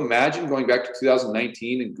 can you imagine going back to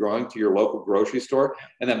 2019 and going to your local grocery store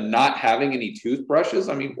and them not having any toothbrushes?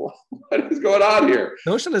 I mean, what is going on here?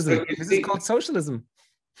 Socialism. This is called socialism.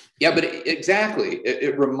 Yeah, but exactly.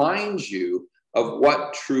 It reminds you of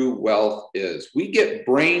what true wealth is. We get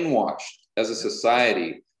brainwashed as a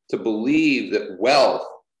society to believe that wealth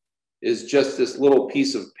is just this little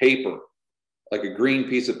piece of paper, like a green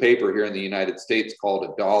piece of paper here in the United States called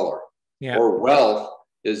a dollar. Yeah. Or wealth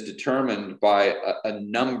is determined by a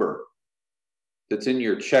number that's in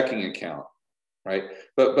your checking account, right?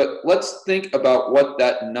 But let's think about what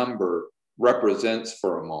that number represents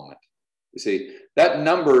for a moment. You see, that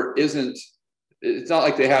number isn't, it's not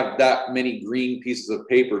like they have that many green pieces of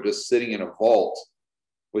paper just sitting in a vault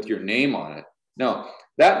with your name on it. No,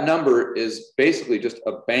 that number is basically just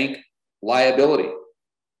a bank liability.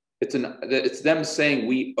 It's them saying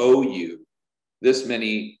we owe you this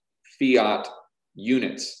many fiat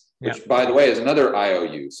units, which by the way is another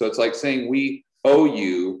IOU. So it's like saying we owe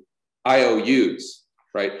you IOUs,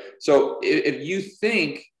 right? So if you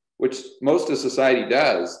think, which most of society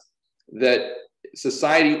does, that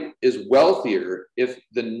society is wealthier if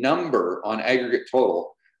the number on aggregate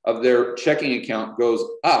total of their checking account goes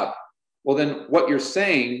up, well, then what you're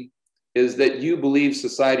saying is that you believe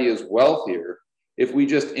society is wealthier if we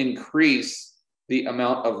just increase the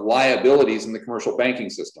amount of liabilities in the commercial banking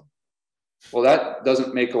system. Well, that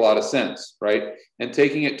doesn't make a lot of sense, right? And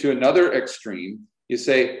taking it to another extreme, you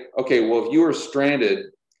say, okay, well, if you were stranded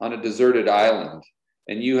on a deserted island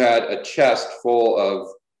and you had a chest full of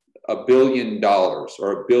 $1 billion or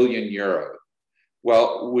 €1 billion,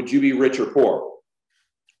 well, would you be rich or poor?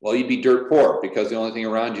 Well, you'd be dirt poor because the only thing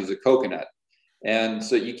around you is a coconut. And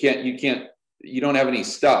so you don't have any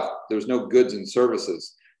stuff. There's no goods and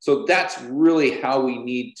services. So that's really how we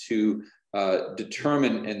need to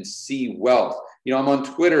determine and see wealth. You know, I'm on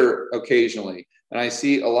Twitter occasionally, and I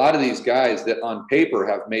see a lot of these guys that on paper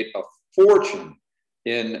have made a fortune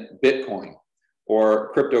in Bitcoin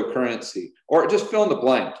or cryptocurrency, or just fill in the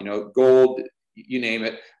blank, you know, gold, you name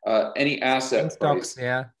it, any asset stocks,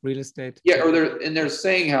 price. real estate. Yeah, or they're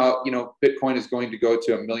saying how, you know, Bitcoin is going to go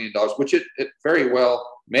to $1 million, which it very well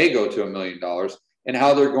may go to $1 million, and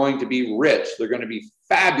how they're going to be rich. They're going to be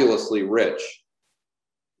fabulously rich.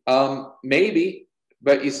 Maybe,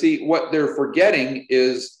 but you see, what they're forgetting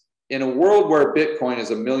is in a world where Bitcoin is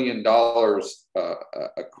 $1 million a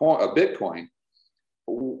Bitcoin,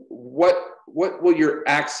 what will your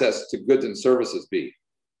access to goods and services be,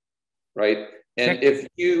 right? And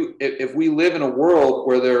if we live in a world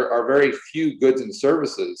where there are very few goods and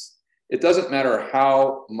services, it doesn't matter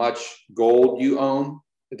how much gold you own,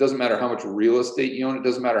 it doesn't matter how much real estate you own, it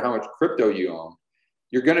doesn't matter how much crypto you own,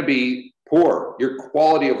 you're going to be poor. Your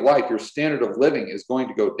quality of life, your standard of living is going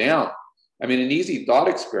to go down. I mean, an easy thought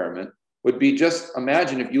experiment would be, just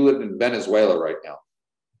imagine if you lived in Venezuela right now,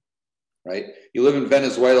 right? You live in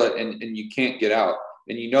Venezuela and you can't get out.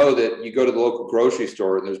 And you know that you go to the local grocery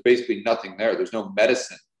store and there's basically nothing there. There's no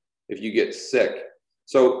medicine if you get sick.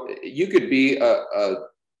 So you could be a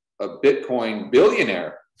Bitcoin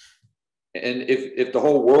billionaire. And if the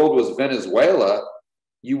whole world was Venezuela,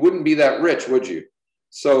 you wouldn't be that rich, would you?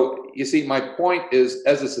 So you see, my point is,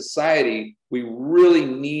 as a society, we really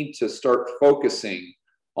need to start focusing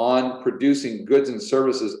on producing goods and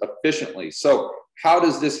services efficiently. So how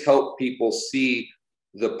does this help people see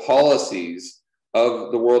the policies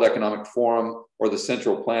of the World Economic Forum or the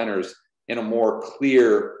central planners in a more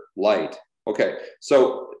clear light? Okay,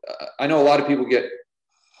 so I know a lot of people get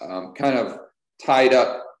kind of tied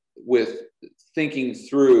up with thinking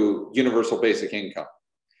through universal basic income,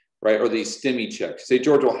 right? Or these stimmy checks. Say,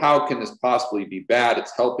 George, well, how can this possibly be bad?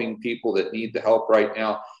 It's helping people that need the help right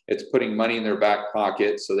now. It's putting money in their back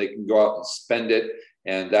pocket so they can go out and spend it.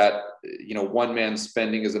 And that, you know, one man's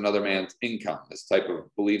spending is another man's income, this type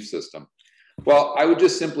of belief system. Well, I would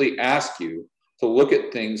just simply ask you to look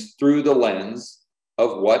at things through the lens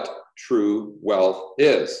of what true wealth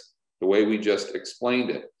is, the way we just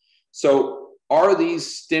explained it. So are these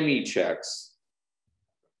stimmy checks,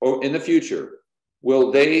 or in the future,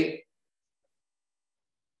 will they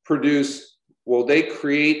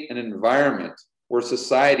create an environment where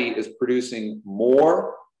society is producing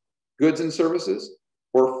more goods and services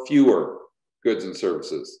or fewer goods and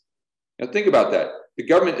services? Now think about that. The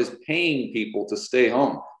government is paying people to stay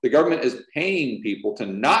home. The government is paying people to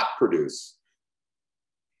not produce.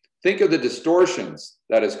 Think of the distortions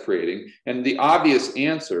that is creating. And the obvious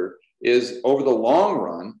answer is, over the long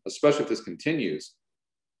run, especially if this continues,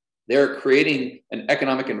 they're creating an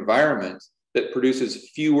economic environment that produces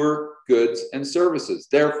fewer goods and services.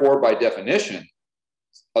 Therefore, by definition,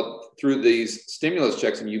 through these stimulus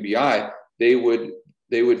checks and UBI, they would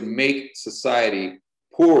make society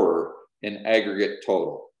poorer in aggregate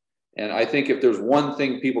total. And I think if there's one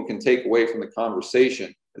thing people can take away from the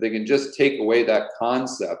conversation, if they can just take away that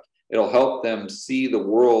concept, it'll help them see the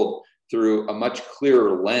world through a much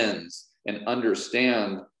clearer lens and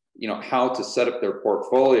understand, you know, how to set up their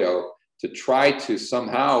portfolio to try to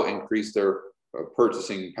somehow increase their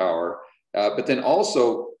purchasing power, but then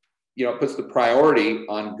also, you know, puts the priority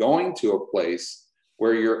on going to a place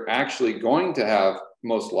where you're actually going to have,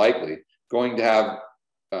 most likely, going to have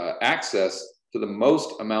access to the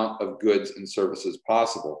most amount of goods and services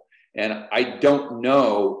possible. And I don't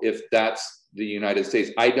know if that's the United States.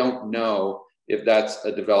 I don't know if that's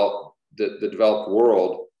the developed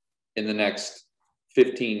world in the next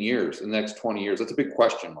 15 years, in the next 20 years. That's a big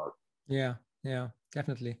question mark. Yeah,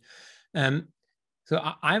 definitely. So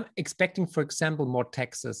I'm expecting, for example, more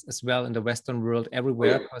taxes as well in the Western world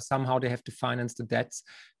everywhere, because somehow they have to finance the debts.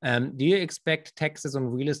 Do you expect taxes on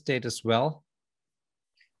real estate as well?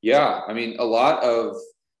 Yeah, I mean, a lot of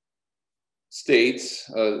states,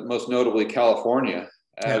 most notably California,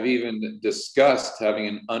 have even discussed having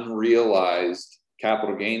an unrealized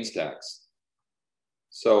capital gains tax.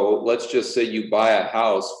 So let's just say you buy a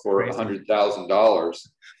house for $100,000,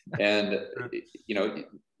 and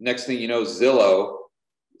next thing you know, Zillow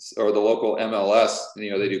or the local MLS, they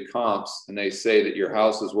do comps, and they say that your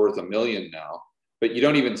house is worth $1 million now, but you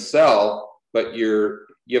don't even sell, but you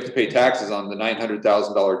have to pay taxes on the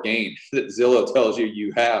 $900,000 gain that Zillow tells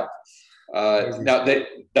you have. Now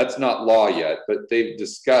that's not law yet, but they've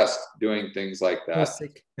discussed doing things like that.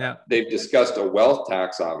 Yeah. They've discussed a wealth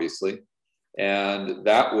tax, obviously, and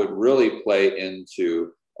that would really play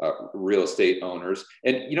into real estate owners.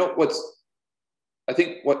 And I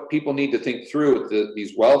think what people need to think through with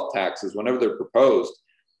these wealth taxes, whenever they're proposed,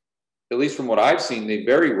 at least from what I've seen, they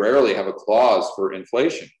very rarely have a clause for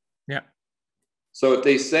inflation. Yeah. So if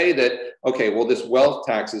they say that, okay, well, this wealth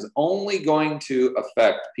tax is only going to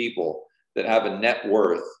affect people that have a net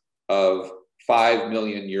worth of 5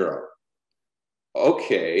 million euro.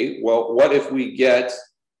 Okay, well, what if we get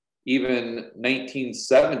even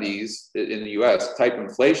 1970s in the US type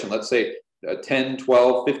inflation, let's say 10,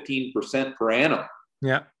 12, 15% per annum?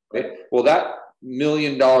 Yeah. Right? Well, that $1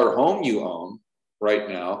 million home you own right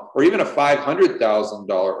now, or even a $500,000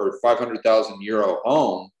 or 500,000 euro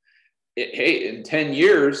home, hey, in 10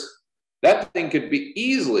 years, that thing could be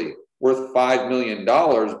easily worth $5 million,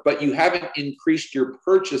 but you haven't increased your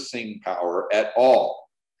purchasing power at all.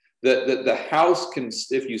 The house can,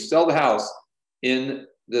 if you sell the house in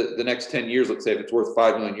the next 10 years, let's say if it's worth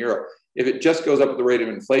 5 million euro, if it just goes up at the rate of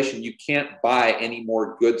inflation, you can't buy any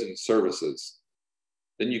more goods and services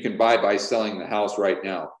than you can buy by selling the house right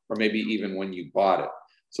now, or maybe even when you bought it.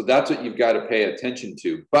 So that's what you've got to pay attention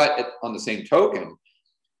to. But on the same token,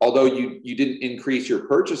 although you didn't increase your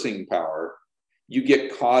purchasing power, you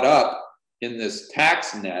get caught up in this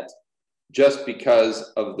tax net just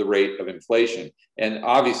because of the rate of inflation. And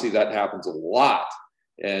obviously that happens a lot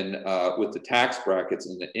and with the tax brackets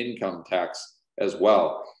and the income tax as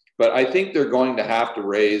well. But I think they're going to have to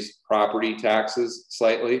raise property taxes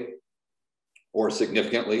slightly or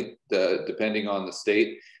significantly, depending on the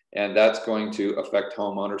state. And that's going to affect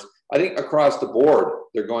homeowners. I think across the board,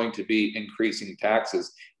 they're going to be increasing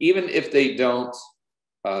taxes, even if they don't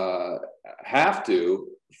have to.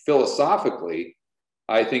 Philosophically,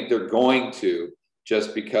 I think they're going to,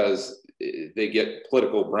 just because they get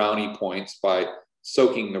political brownie points by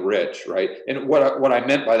soaking the rich, right? And what I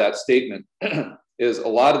meant by that statement is a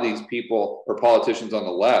lot of these people or politicians on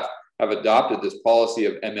the left have adopted this policy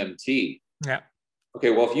of MMT. Yeah.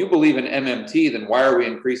 Okay, well, if you believe in MMT, then why are we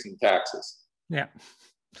increasing taxes? Yeah,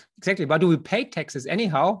 exactly. Why do we pay taxes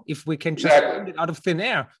anyhow if we can just find it out of thin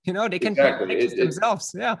air? They can pay taxes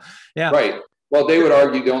themselves. Yeah. Right. Well, they would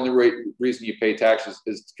argue the only reason you pay taxes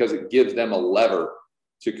is because it gives them a lever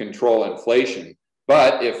to control inflation.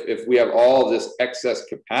 But if we have all this excess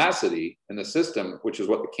capacity in the system, which is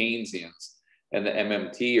what the Keynesians and the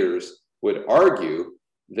MMTers would argue,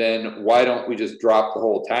 then why don't we just drop the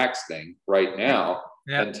whole tax thing right now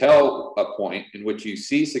until a point in which you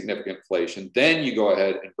see significant inflation? Then you go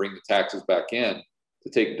ahead and bring the taxes back in to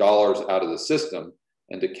take dollars out of the system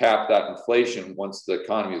and to cap that inflation once the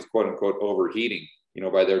economy is quote unquote overheating,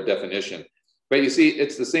 by their definition. But you see,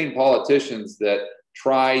 it's the same politicians that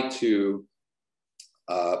try to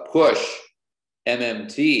push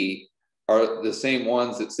MMT are the same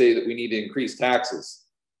ones that say that we need to increase taxes.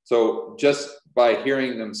 So just by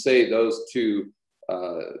hearing them say those two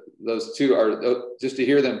are, just to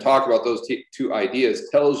hear them talk about those two ideas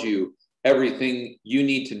tells you everything you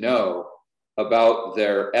need to know about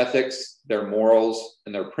their ethics, their morals,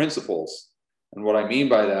 and their principles. And what I mean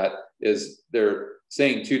by that is they're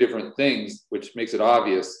saying two different things, which makes it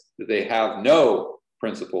obvious that they have no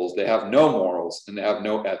principles, they have no morals, and they have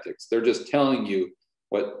no ethics. They're just telling you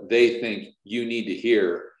what they think you need to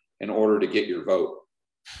hear in order to get your vote.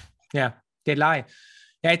 Yeah, they lie.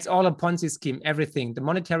 Yeah, it's all a Ponzi scheme, everything. The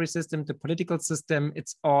monetary system, the political system,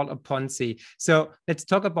 it's all a Ponzi. So let's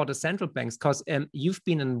talk about the central banks, because you've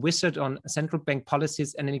been a wizard on central bank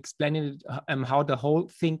policies and in explaining how the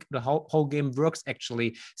whole game works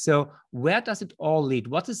actually. So where does it all lead?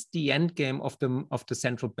 What is the end game of the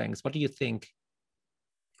central banks? What do you think?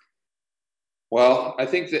 Well, I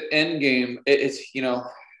think the end game is,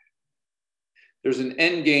 there's an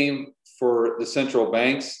end game for the central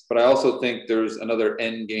banks, but I also think there's another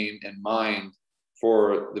end game in mind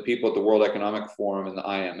for the people at the World Economic Forum and the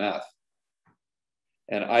IMF.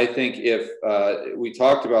 And I think if we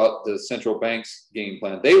talked about the central bank's game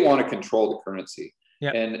plan, they want to control the currency.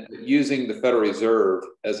 Yeah. And using the Federal Reserve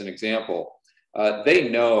as an example, they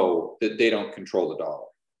know that they don't control the dollar.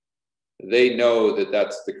 They know that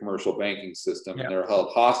that's the commercial banking system, yeah. And they're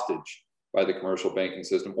held hostage by the commercial banking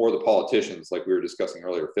system or the politicians, like we were discussing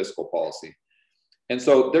earlier, fiscal policy. And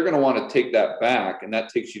so they're going to want to take that back, and that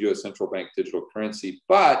takes you to a central bank digital currency.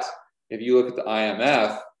 But if you look at the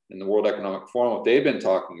IMF and the World Economic Forum, what they've been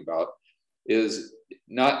talking about is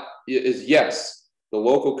yes, the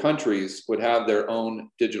local countries would have their own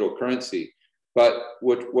digital currency, but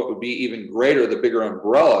what would be even greater, the bigger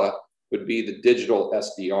umbrella, would be the digital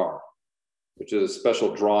SDR, which is a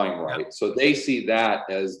special drawing right. So they see that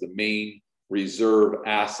as the main reserve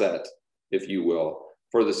asset, if you will,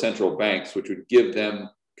 for the central banks, which would give them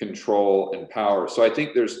control and power. So I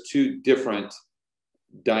think there's two different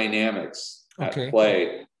dynamics at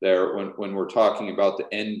play there when we're talking about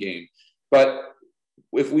the end game. But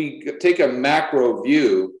if we take a macro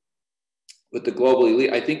view with the global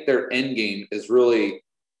elite, I think their end game is really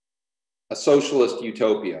a socialist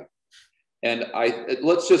utopia. And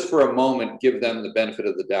let's just for a moment give them the benefit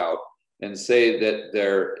of the doubt and say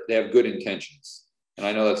that they have good intentions. And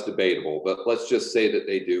I know that's debatable, but let's just say that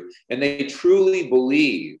they do. And they truly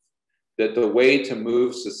believe that the way to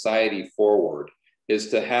move society forward is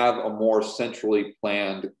to have a more centrally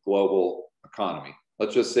planned global economy.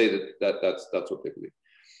 Let's just say that's what they believe.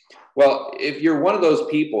 Well, if you're one of those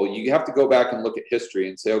people, you have to go back and look at history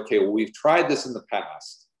and say, okay, well, we've tried this in the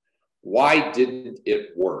past. Why didn't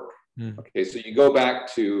it work? Okay, so you go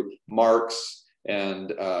back to Marx,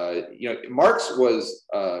 and Marx was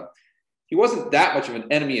he wasn't that much of an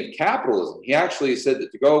enemy of capitalism. He actually said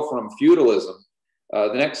that to go from feudalism,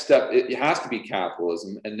 the next step it has to be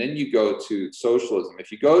capitalism, and then you go to socialism.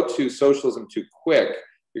 If you go to socialism too quick,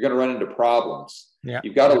 you're going to run into problems. Yeah.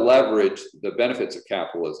 You've got to leverage the benefits of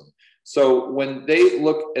capitalism. So when they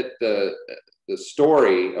look at the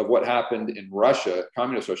story of what happened in Russia,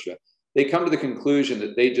 communist Russia, they come to the conclusion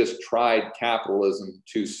that they just tried capitalism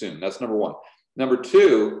too soon. That's number one. Number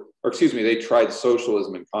two, they tried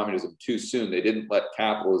socialism and communism too soon. They didn't let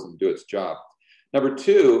capitalism do its job. Number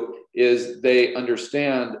two is they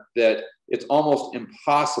understand that it's almost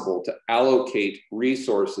impossible to allocate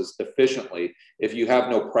resources efficiently if you have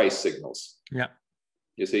no price signals. Yeah.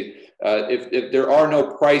 You see, if there are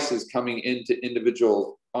no prices coming into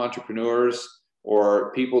individual entrepreneurs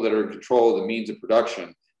or people that are in control of the means of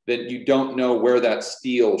production, then you don't know where that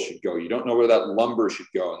steel should go. You don't know where that lumber should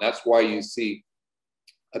go. And that's why you see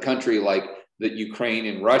a country like the Ukraine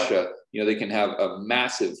and Russia, they can have a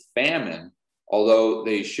massive famine, although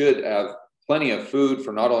they should have plenty of food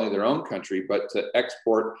for not only their own country, but to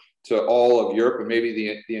export to all of Europe and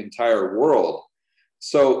maybe the entire world.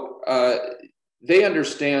 So they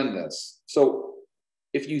understand this. So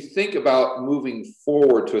if you think about moving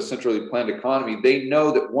forward to a centrally planned economy, they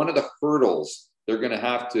know that one of the hurdles they're going to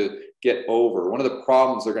have to get over, one of the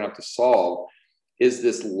problems they're going to have to solve, is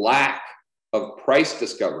this lack of price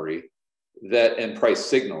discovery and price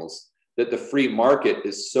signals that the free market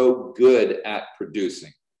is so good at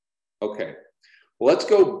producing. Okay, well, let's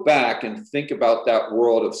go back and think about that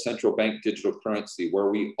world of central bank digital currency where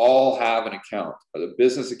we all have an account, a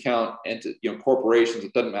business account, and corporations,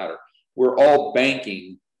 it doesn't matter. We're all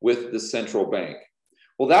banking with the central bank.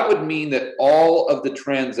 Well, that would mean that all of the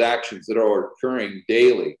transactions that are occurring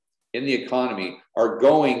daily in the economy are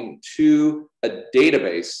going to a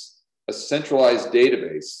database, a centralized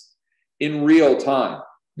database in real time.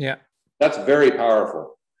 Yeah. That's very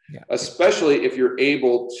powerful, yeah. Especially if you're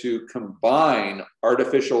able to combine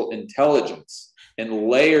artificial intelligence and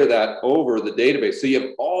layer that over the database. So you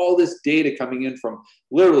have all this data coming in from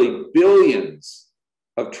literally billions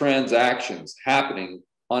of transactions happening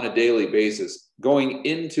on a daily basis, going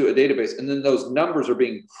into a database, and then those numbers are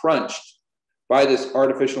being crunched by this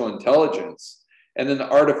artificial intelligence. And then the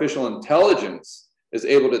artificial intelligence is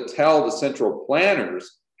able to tell the central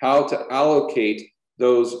planners how to allocate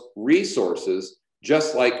those resources,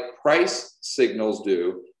 just like price signals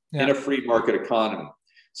do in a free market economy.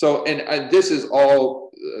 So, and this is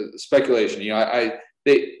all speculation. You know,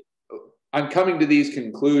 I'm coming to these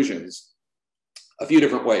conclusions a few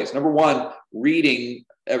different ways. Number one, reading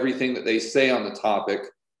everything that they say on the topic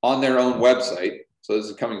on their own website. So this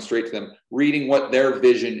is coming straight to them, reading what their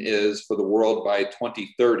vision is for the world by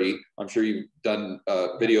 2030. I'm sure you've done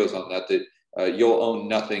videos on that, you'll own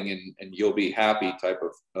nothing and you'll be happy type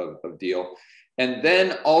of deal. And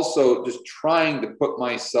then also just trying to put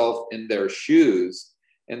myself in their shoes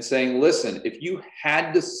and saying, listen, if you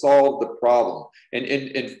had to solve the problem, and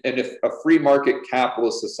if a free market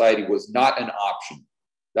capitalist society was not an option,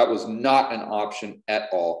 that was not an option at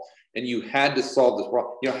all, and you had to solve this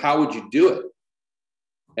problem, you know, how would you do it?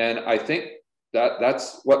 And I think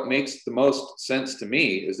that's what makes the most sense to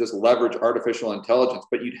me, is this leverage artificial intelligence,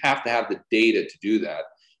 but you'd have to have the data to do that.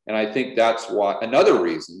 And I think that's why, another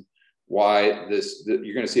reason why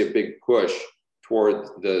you're going to see a big push toward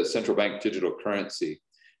the central bank digital currency.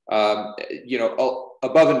 You know,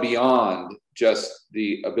 above and beyond just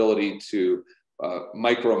the ability to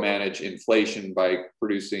micromanage inflation by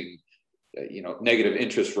producing, you know, negative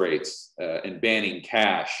interest rates and banning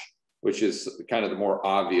cash, which is kind of the more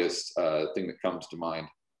obvious thing that comes to mind.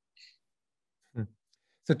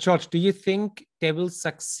 So, George, do you think they will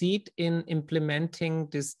succeed in implementing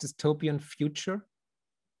this dystopian future?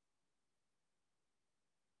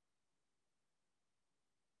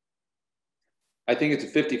 I think it's a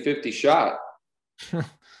 50-50 shot.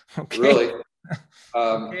 Okay. Really.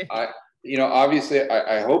 Okay. You know, obviously,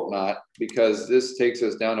 I hope not, because this takes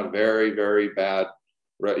us down a very, very bad,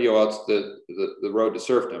 you know, it's the road to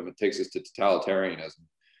serfdom. It takes us to totalitarianism.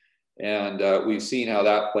 And we've seen how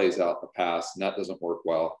that plays out in the past, and that doesn't work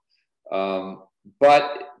well.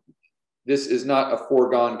 But this is not a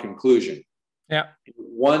foregone conclusion. Yeah.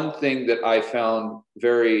 One thing that I found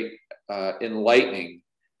very enlightening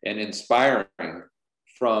and inspiring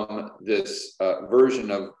from this version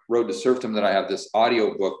of Road to Serfdom that I have, this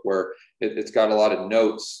audio book where it's got a lot of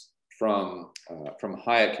notes from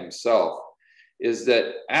Hayek himself, is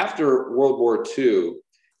that after World War II,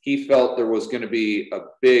 he felt there was going to be a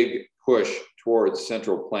big push towards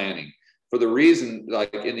central planning for the reason,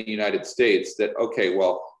 like in the United States, that, okay,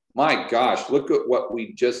 well, my gosh, look at what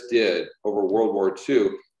we just did over World War II.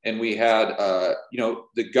 And we had, you know,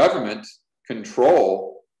 the government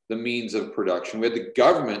control the means of production. We had the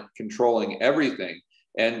government controlling everything.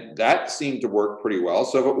 And that seemed to work pretty well.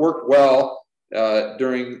 So if it worked well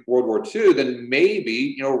during World War II, then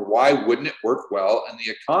maybe, you know, why wouldn't it work well in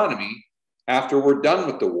the economy after we're done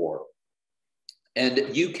with the war? And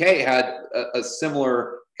UK had a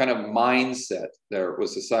similar kind of mindset there with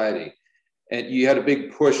society. And you had a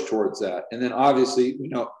big push towards that. And then obviously, you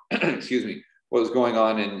know, excuse me, what was going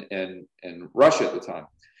on in Russia at the time.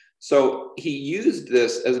 So he used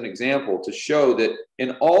this as an example to show that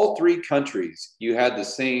in all three countries, you had the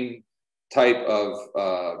same type of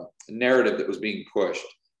narrative that was being pushed,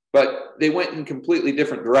 but they went in completely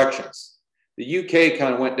different directions. The UK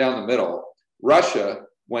kind of went down the middle. Russia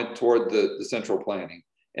went toward the central planning.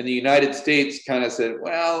 And the United States kind of said,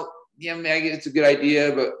 well, yeah, Maggie, it's a good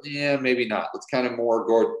idea, but yeah, maybe not. Let's kind of more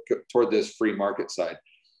go toward this free market side.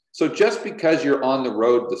 So just because you're on the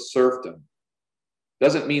road to serfdom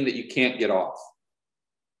doesn't mean that you can't get off.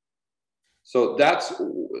 So that's,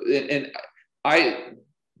 and I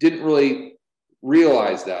didn't really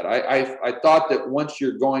realize that. I thought that once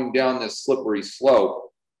you're going down this slippery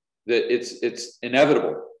slope, that it's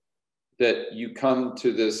inevitable that you come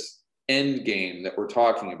to this end game that we're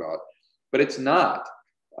talking about, but it's not.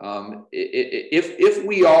 If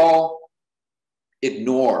we all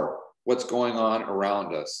ignore what's going on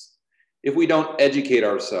around us, if we don't educate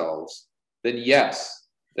ourselves, then yes,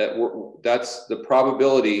 that's the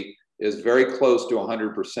probability is very close to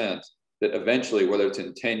 100% that eventually, whether it's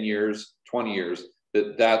in 10 years, 20 years,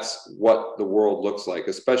 that's what the world looks like,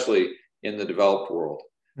 especially in the developed world.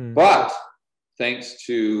 Mm. But thanks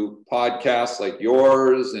to podcasts like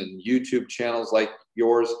yours and YouTube channels like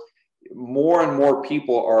yours, more and more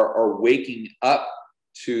people are waking up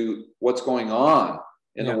to what's going on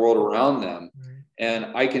in the world around them. Mm. And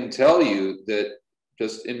I can tell you that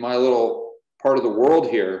just in my little part of the world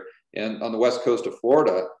here and on the west coast of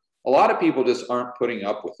Florida, a lot of people just aren't putting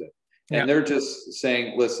up with it. And they're just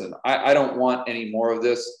saying, listen, I don't want any more of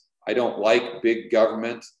this. I don't like big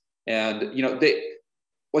government. And, you know,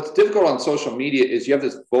 what's difficult on social media is you have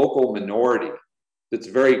this vocal minority that's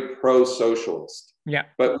very pro-socialist. Yeah.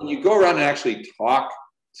 But when you go around and actually talk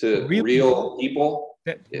to real people,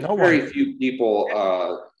 very few people,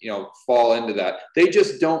 you know, fall into that. They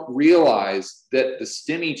just don't realize that the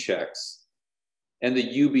stimmy checks and the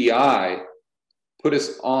UBI put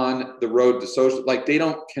us on the road to social, like they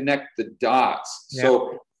don't connect the dots. Yeah.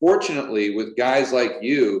 So fortunately, with guys like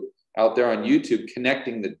you out there on YouTube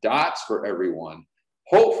connecting the dots for everyone,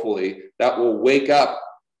 hopefully that will wake up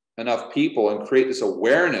enough people and create this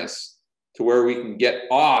awareness to where we can get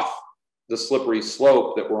off the slippery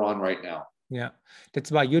slope that we're on right now. Yeah,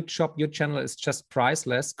 that's why your channel is just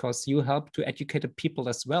priceless, because you help to educate the people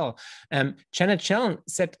as well. Janet Yellen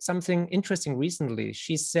said something interesting recently.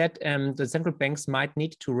 She said the central banks might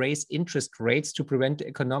need to raise interest rates to prevent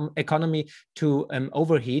the economy to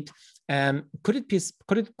overheat. Could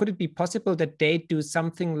it be possible that they do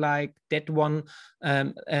something like that one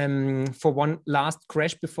for one last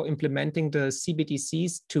crash before implementing the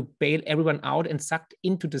CBDCs to bail everyone out and sucked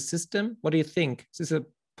into the system? What do you think? Is this a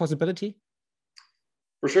possibility?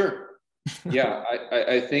 For sure. Yeah,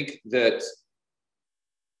 I think that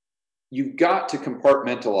you've got to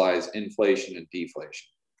compartmentalize inflation and deflation.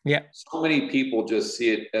 Yeah. So many people just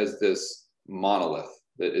see it as this monolith,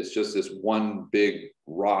 that it's just this one big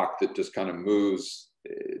rock that just kind of moves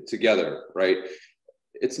together, right?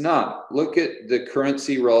 It's not. Look at the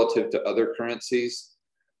currency relative to other currencies.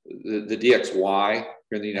 The DXY here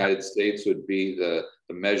in the United States would be the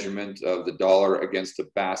measurement of the dollar against a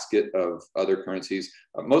basket of other currencies,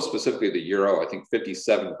 most specifically the euro. I think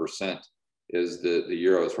 57% is the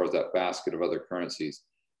euro as far as that basket of other currencies.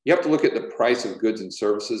 You have to look at the price of goods and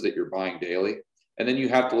services that you're buying daily, and then you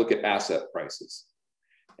have to look at asset prices.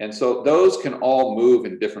 And so those can all move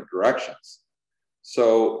in different directions.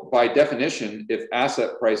 So by definition, if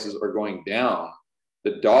asset prices are going down,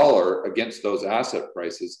 the dollar against those asset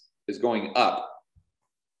prices is going up.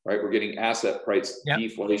 Right, we're getting asset price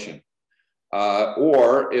deflation.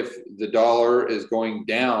 Or if the dollar is going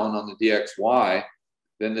down on the DXY,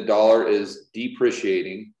 then the dollar is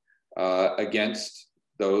depreciating against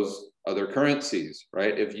those other currencies,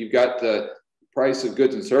 right? If you've got the price of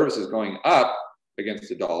goods and services going up against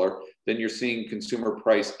the dollar, then you're seeing consumer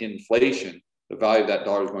price inflation. The value of that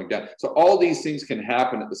dollar is going down. So all these things can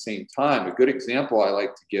happen at the same time. A good example I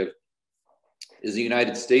like to give is the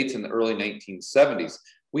United States in the early 1970s.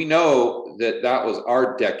 We know that that was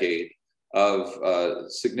our decade of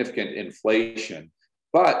significant inflation,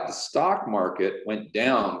 but the stock market went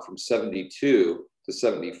down from 72 to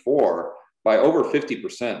 74 by over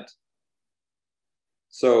 50%.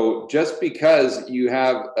 So just because you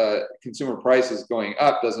have consumer prices going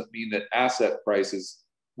up doesn't mean that asset prices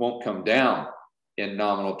won't come down in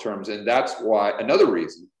nominal terms. And that's why, another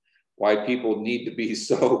reason why people need to be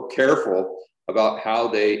so careful about how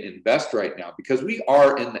they invest right now, because we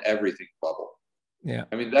are in the everything bubble. Yeah.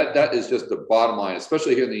 I mean, that is just the bottom line,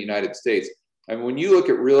 especially here in the United States. I mean, when you look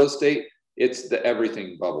at real estate, it's the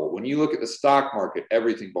everything bubble. When you look at the stock market,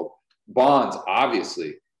 everything bubble. Bonds,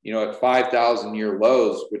 obviously, you know, at 5,000-year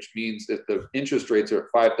lows, which means if the interest rates are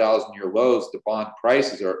at 5,000-year lows, the bond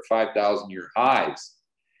prices are at 5,000-year highs.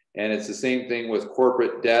 And it's the same thing with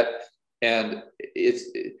corporate debt. And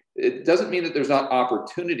it doesn't mean that there's not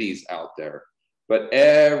opportunities out there. But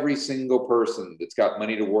every single person that's got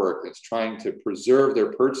money to work, that's trying to preserve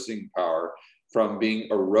their purchasing power from being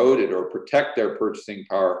eroded or protect their purchasing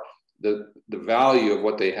power, the value of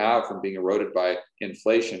what they have from being eroded by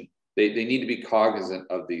inflation, they need to be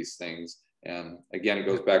cognizant of these things. And again, it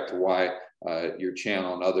goes back to why your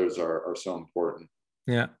channel and others are so important.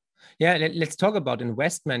 Yeah. Yeah, let's talk about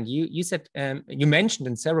investment. You said, you mentioned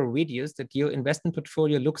in several videos that your investment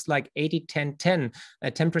portfolio looks like 80-10-10,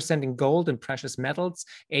 10% in gold and precious metals,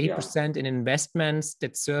 80% in investments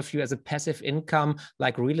that serve you as a passive income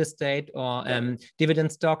like real estate or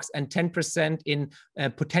dividend stocks, and 10% in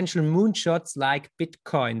potential moonshots like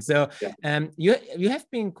Bitcoin. So you have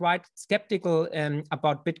been quite skeptical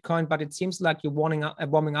about Bitcoin, but it seems like you're warming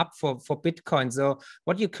up for Bitcoin. So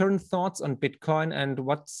what are your current thoughts on Bitcoin, and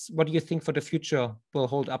what do you think for the future will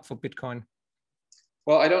hold up for Bitcoin?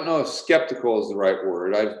 Well, I don't know if skeptical is the right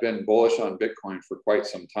word. I've been bullish on Bitcoin for quite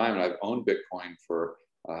some time, and I've owned Bitcoin for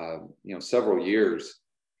several years.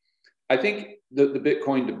 I think the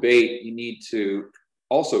Bitcoin debate, you need to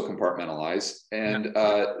also compartmentalize and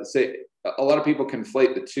say a lot of people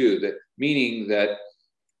conflate the two, that meaning that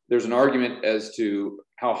there's an argument as to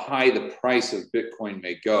how high the price of Bitcoin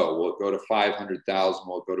may go. Will it go to 500,000?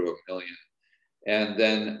 Will it go to 1 million? And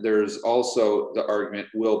then there's also the argument,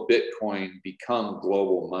 will Bitcoin become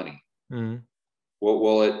global money? Mm-hmm.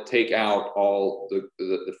 Will it take out all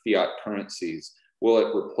the fiat currencies? Will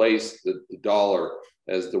it replace the dollar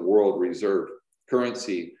as the world reserve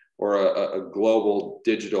currency, or a global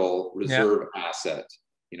digital reserve asset?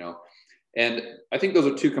 You know, and I think those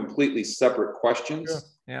are two completely separate questions. Sure.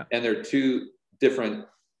 Yeah. And they're two different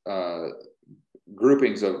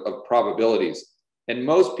groupings of probabilities. And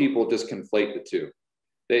most people just conflate the two.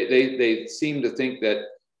 They seem to think that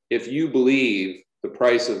if you believe the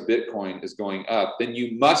price of Bitcoin is going up, then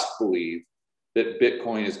you must believe that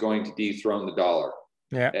Bitcoin is going to dethrone the dollar.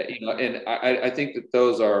 Yeah. You know, and I think that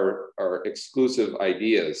those are exclusive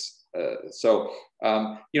ideas. So,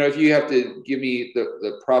 you know, if you have to give me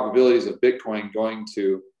the probabilities of Bitcoin going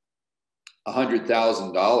to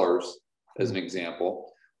 $100,000 as an example,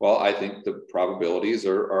 well, I think the probabilities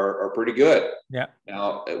are pretty good. Yeah.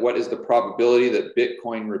 Now, what is the probability that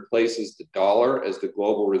Bitcoin replaces the dollar as the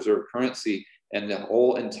global reserve currency and the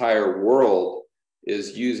whole entire world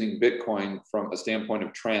is using Bitcoin from a standpoint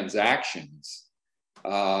of transactions?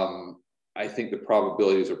 I think the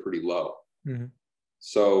probabilities are pretty low. Mm-hmm.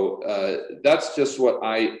 So that's just what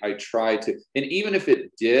I try to, and even if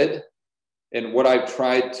it did, and what I've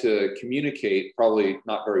tried to communicate, probably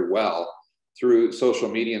not very well, through social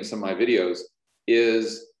media and some of my videos,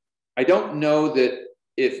 is I don't know that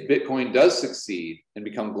if Bitcoin does succeed and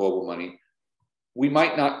become global money, we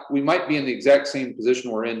might be in the exact same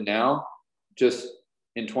position we're in now, just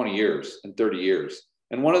in 20 years and 30 years.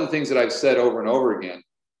 And one of the things that I've said over and over again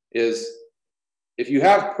is if you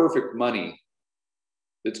have perfect money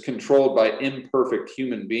that's controlled by imperfect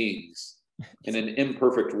human beings in an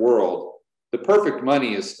imperfect world, the perfect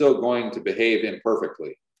money is still going to behave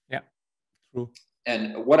imperfectly. Yeah, true.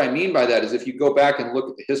 And what I mean by that is if you go back and look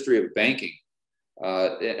at the history of banking,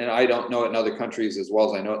 and I don't know it in other countries as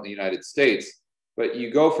well as I know it in the United States, but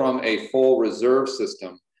you go from a full reserve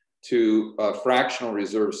system to a fractional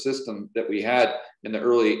reserve system that we had in the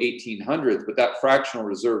early 1800s, but that fractional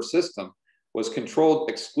reserve system was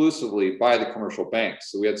controlled exclusively by the commercial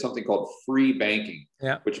banks. So we had something called free banking,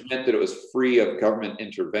 which meant that it was free of government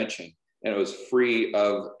intervention and it was free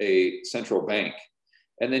of a central bank.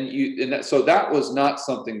 And then so that was not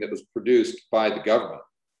something that was produced by the government.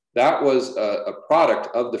 That was a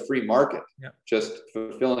product of the free market, just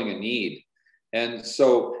fulfilling a need. And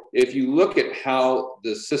so if you look at how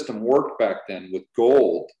the system worked back then with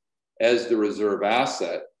gold as the reserve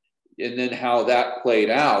asset, and then how that played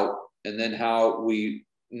out, and then how we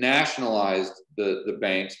nationalized the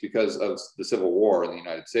banks because of the Civil War in the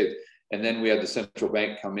United States. And then we had the central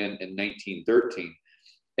bank come in 1913.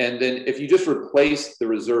 And then if you just replace the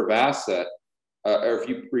reserve asset, or if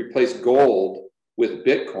you replace gold with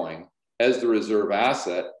Bitcoin as the reserve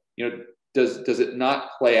asset, you know, does it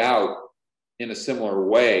not play out in a similar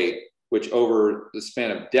way, which over the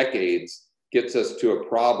span of decades gets us to a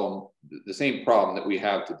problem, the same problem that we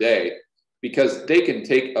have today, because they can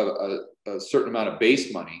take a certain amount of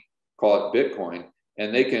base money, call it Bitcoin,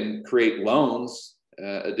 and they can create loans,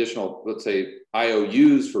 additional, let's say,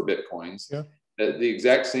 IOUs for Bitcoins, the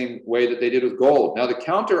exact same way that they did with gold. Now, the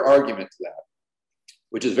counter argument to that,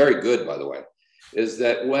 which is very good, by the way, is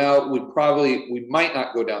that, well, we might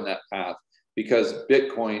not go down that path because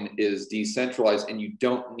Bitcoin is decentralized and you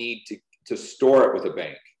don't need to store it with a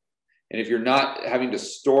bank. And if you're not having to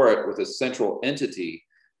store it with a central entity,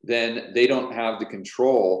 then they don't have the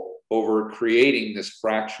control over creating this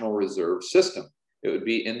fractional reserve system. It would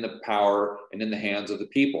be in the power and in the hands of the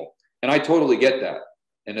people. And I totally get that.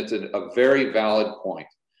 And it's a very valid point.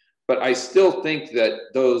 But I still think that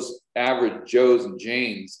those average Joes and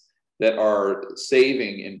Janes that are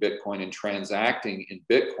saving in Bitcoin and transacting in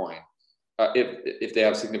Bitcoin, if they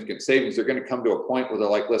have significant savings, they're going to come to a point where they're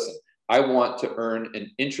like, listen, I want to earn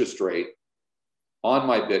an interest rate on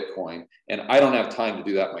my Bitcoin, and I don't have time to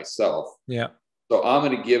do that myself. Yeah. So I'm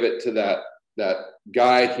going to give it to that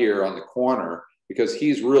guy here on the corner because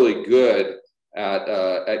he's really good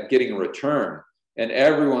at getting a return. And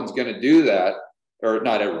everyone's going to do that, or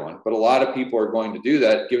not everyone, but a lot of people are going to do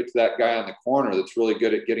that, give it to that guy on the corner that's really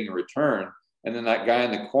good at getting a return. And then that guy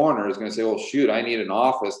in the corner is going to say, well, shoot, I need an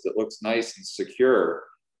office that looks nice and secure.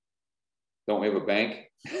 Don't we have a bank?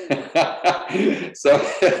 So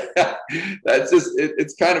that's just,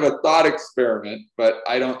 it's kind of a thought experiment, but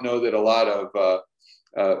I don't know that a lot of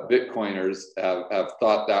Bitcoiners have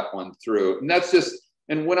thought that one through. And that's just,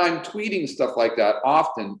 and when I'm tweeting stuff like that,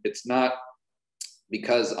 often it's not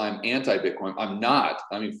because I'm anti-Bitcoin. I'm not.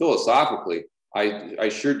 I mean, philosophically, I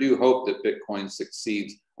sure do hope that Bitcoin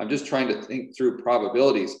succeeds. I'm just trying to think through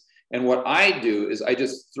probabilities. And what I do is I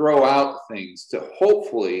just throw out things to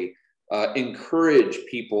hopefully encourage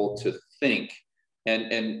people to think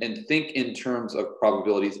and think in terms of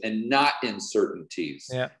probabilities and not in certainties.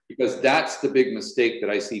 Yeah. Because that's the big mistake that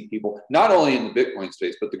I see people, not only in the Bitcoin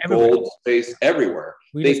space, but the gold space everywhere.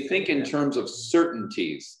 They think in terms of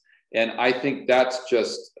certainties. And I think that's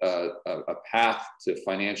just a path to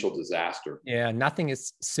financial disaster. Yeah, nothing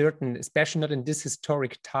is certain, especially not in this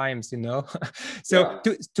historic times, you know. So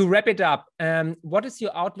yeah. To wrap it up, what is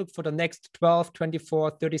your outlook for the next 12,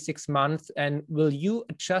 24, 36 months? And will you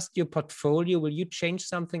adjust your portfolio? Will you change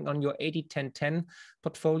something on your 80-10-10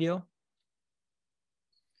 portfolio?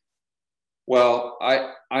 Well,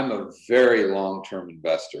 I'm a very long-term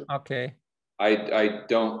investor. Okay. I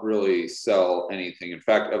don't really sell anything. In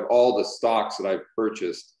fact, of all the stocks that I've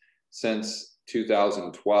purchased since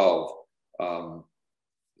 2012,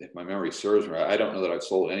 if my memory serves me right, I don't know that I've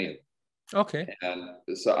sold any of them. Okay. And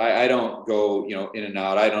so I don't go, in and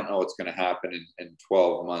out. I don't know what's going to happen in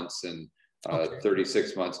 12 months and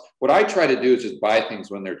 36 months. What I try to do is just buy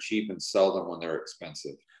things when they're cheap and sell them when they're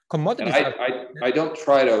expensive. Commodities. And I don't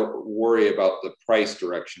try to worry about the price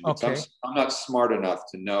direction because I'm not smart enough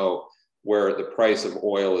to know where the price of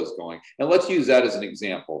oil is going. And let's use that as an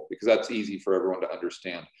example because that's easy for everyone to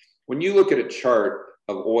understand. When you look at a chart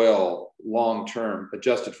of oil long-term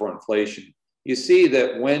adjusted for inflation, you see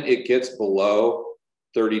that when it gets below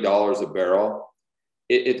 $30 a barrel,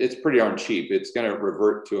 it's pretty darn cheap. It's going to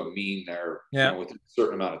revert to a mean there within a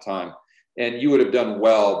certain amount of time. And you would have done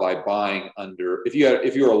well by buying under, if you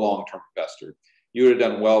were a long-term investor, you would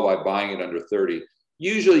have done well by buying it under 30.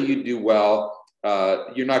 Usually you do well.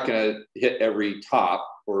 You're not going to hit every top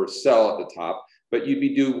or sell at the top, but you'd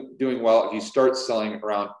be doing well if you start selling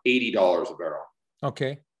around $80 a barrel.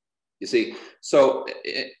 Okay. You see, so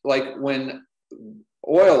like when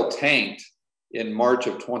oil tanked in March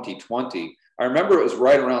of 2020, I remember it was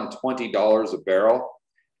right around $20 a barrel.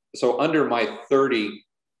 So under my 30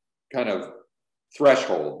 kind of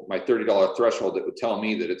threshold, my $30 threshold that would tell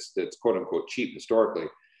me that it's quote unquote cheap historically.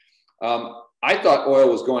 I thought oil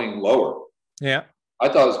was going lower. Yeah. I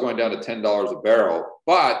thought it was going down to $10 a barrel,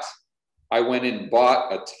 but I went and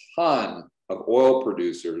bought a ton of oil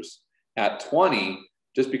producers at 20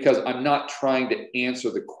 just because I'm not trying to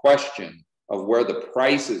answer the question of where the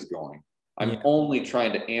price is going. I'm only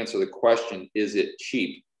trying to answer the question, is it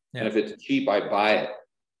cheap? And if it's cheap, I buy it,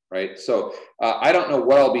 right? So I don't know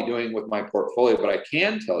what I'll be doing with my portfolio, but I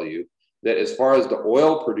can tell you that as far as the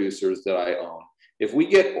oil producers that I own, if we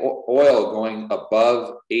get oil going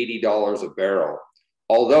above $80 a barrel,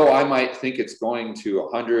 although I might think it's going to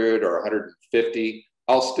 100 or 150,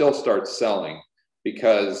 I'll still start selling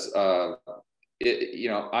because, I'm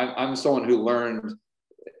someone who learned,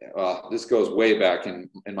 this goes way back in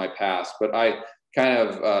my past, but I kind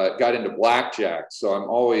of got into blackjack. So I'm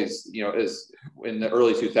always, as in the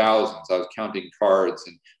early 2000s, I was counting cards.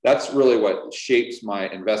 And that's really what shapes my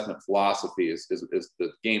investment philosophy is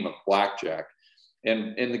the game of blackjack.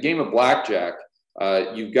 And in the game of blackjack,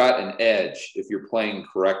 you've got an edge if you're playing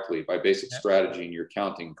correctly by basic strategy and you're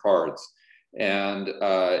counting cards. And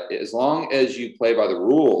as long as you play by the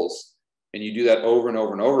rules and you do that over and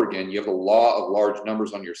over and over again, you have the law of large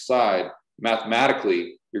numbers on your side.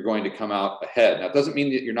 Mathematically, you're going to come out ahead. Now, it doesn't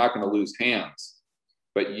mean that you're not going to lose hands,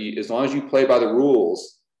 but as long as you play by the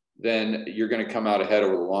rules, then you're going to come out ahead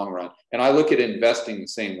over the long run. And I look at investing the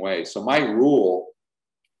same way. So my rule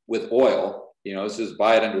with oil, is just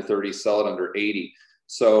buy it under 30, sell it under 80.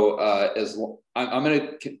 So I'm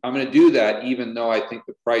going to do that, even though I think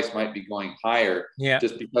the price might be going higher,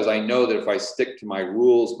 just because I know that if I stick to my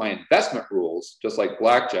rules, my investment rules, just like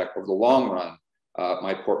blackjack, over the long run,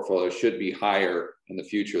 my portfolio should be higher in the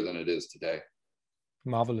future than it is today.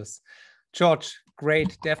 Marvelous. George,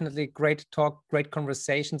 great, definitely great talk, great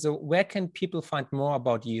conversation. So where can people find more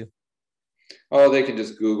about you? Oh, they can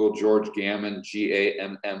just Google George Gammon,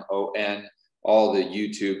 Gammon, all the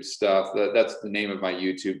YouTube stuff. That's the name of my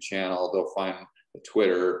YouTube channel. They'll find the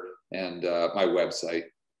Twitter and my website.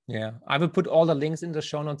 Yeah, I will put all the links in the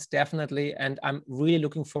show notes, definitely. And I'm really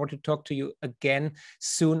looking forward to talk to you again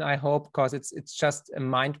soon, I hope, because it's just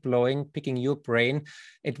mind-blowing picking your brain.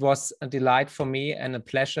 It was a delight for me and a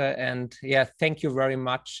pleasure. And yeah, thank you very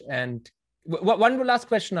much. And one last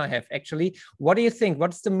question I have, actually. What do you think?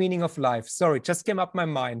 What's the meaning of life? Sorry, just came up my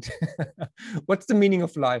mind. What's the meaning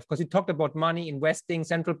of life? Because you talked about money, investing,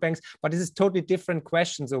 central banks, but this is totally different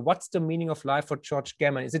question. So what's the meaning of life for George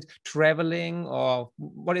Gammon? Is it traveling or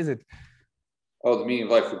what is it? Oh, the meaning of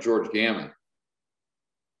life for George Gammon.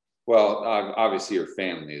 Well, obviously your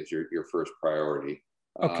family is your first priority.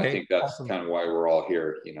 I think that's kind of why we're all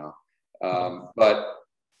here, But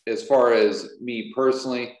as far as me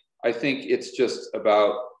personally, I think it's just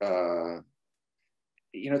about,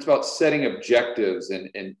 it's about setting objectives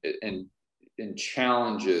and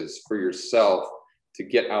challenges for yourself to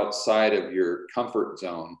get outside of your comfort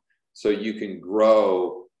zone so you can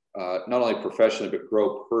grow, not only professionally, but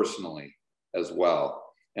grow personally as well.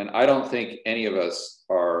 And I don't think any of us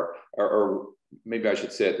are, or maybe I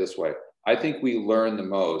should say it this way. I think we learn the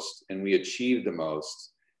most and we achieve the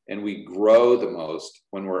most and we grow the most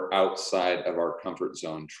when we're outside of our comfort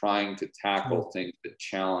zone, trying to tackle things that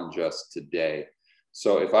challenge us today.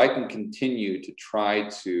 So if I can continue to try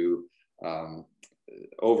to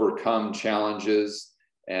overcome challenges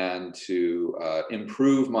and to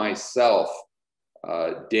improve myself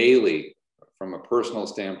daily from a personal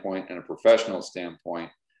standpoint and a professional standpoint,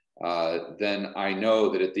 then I know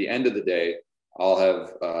that at the end of the day, I'll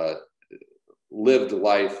have lived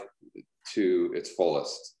life to its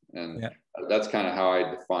fullest. And that's kind of how I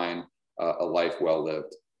define a life well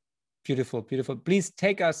lived. Beautiful, beautiful. Please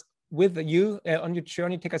take us with you on your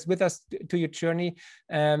journey. Take us with us to your journey,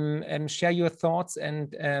 and share your thoughts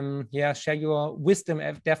and share your wisdom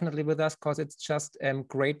definitely with us, because it's just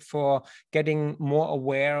great for getting more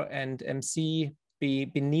aware and see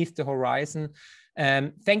beneath the horizon.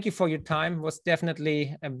 Thank you for your time. It was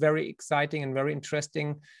definitely very exciting and very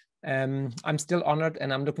interesting. I'm still honored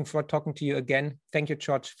and I'm looking forward to talking to you again. Thank you,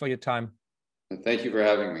 George, for your time. And thank you for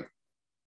having me.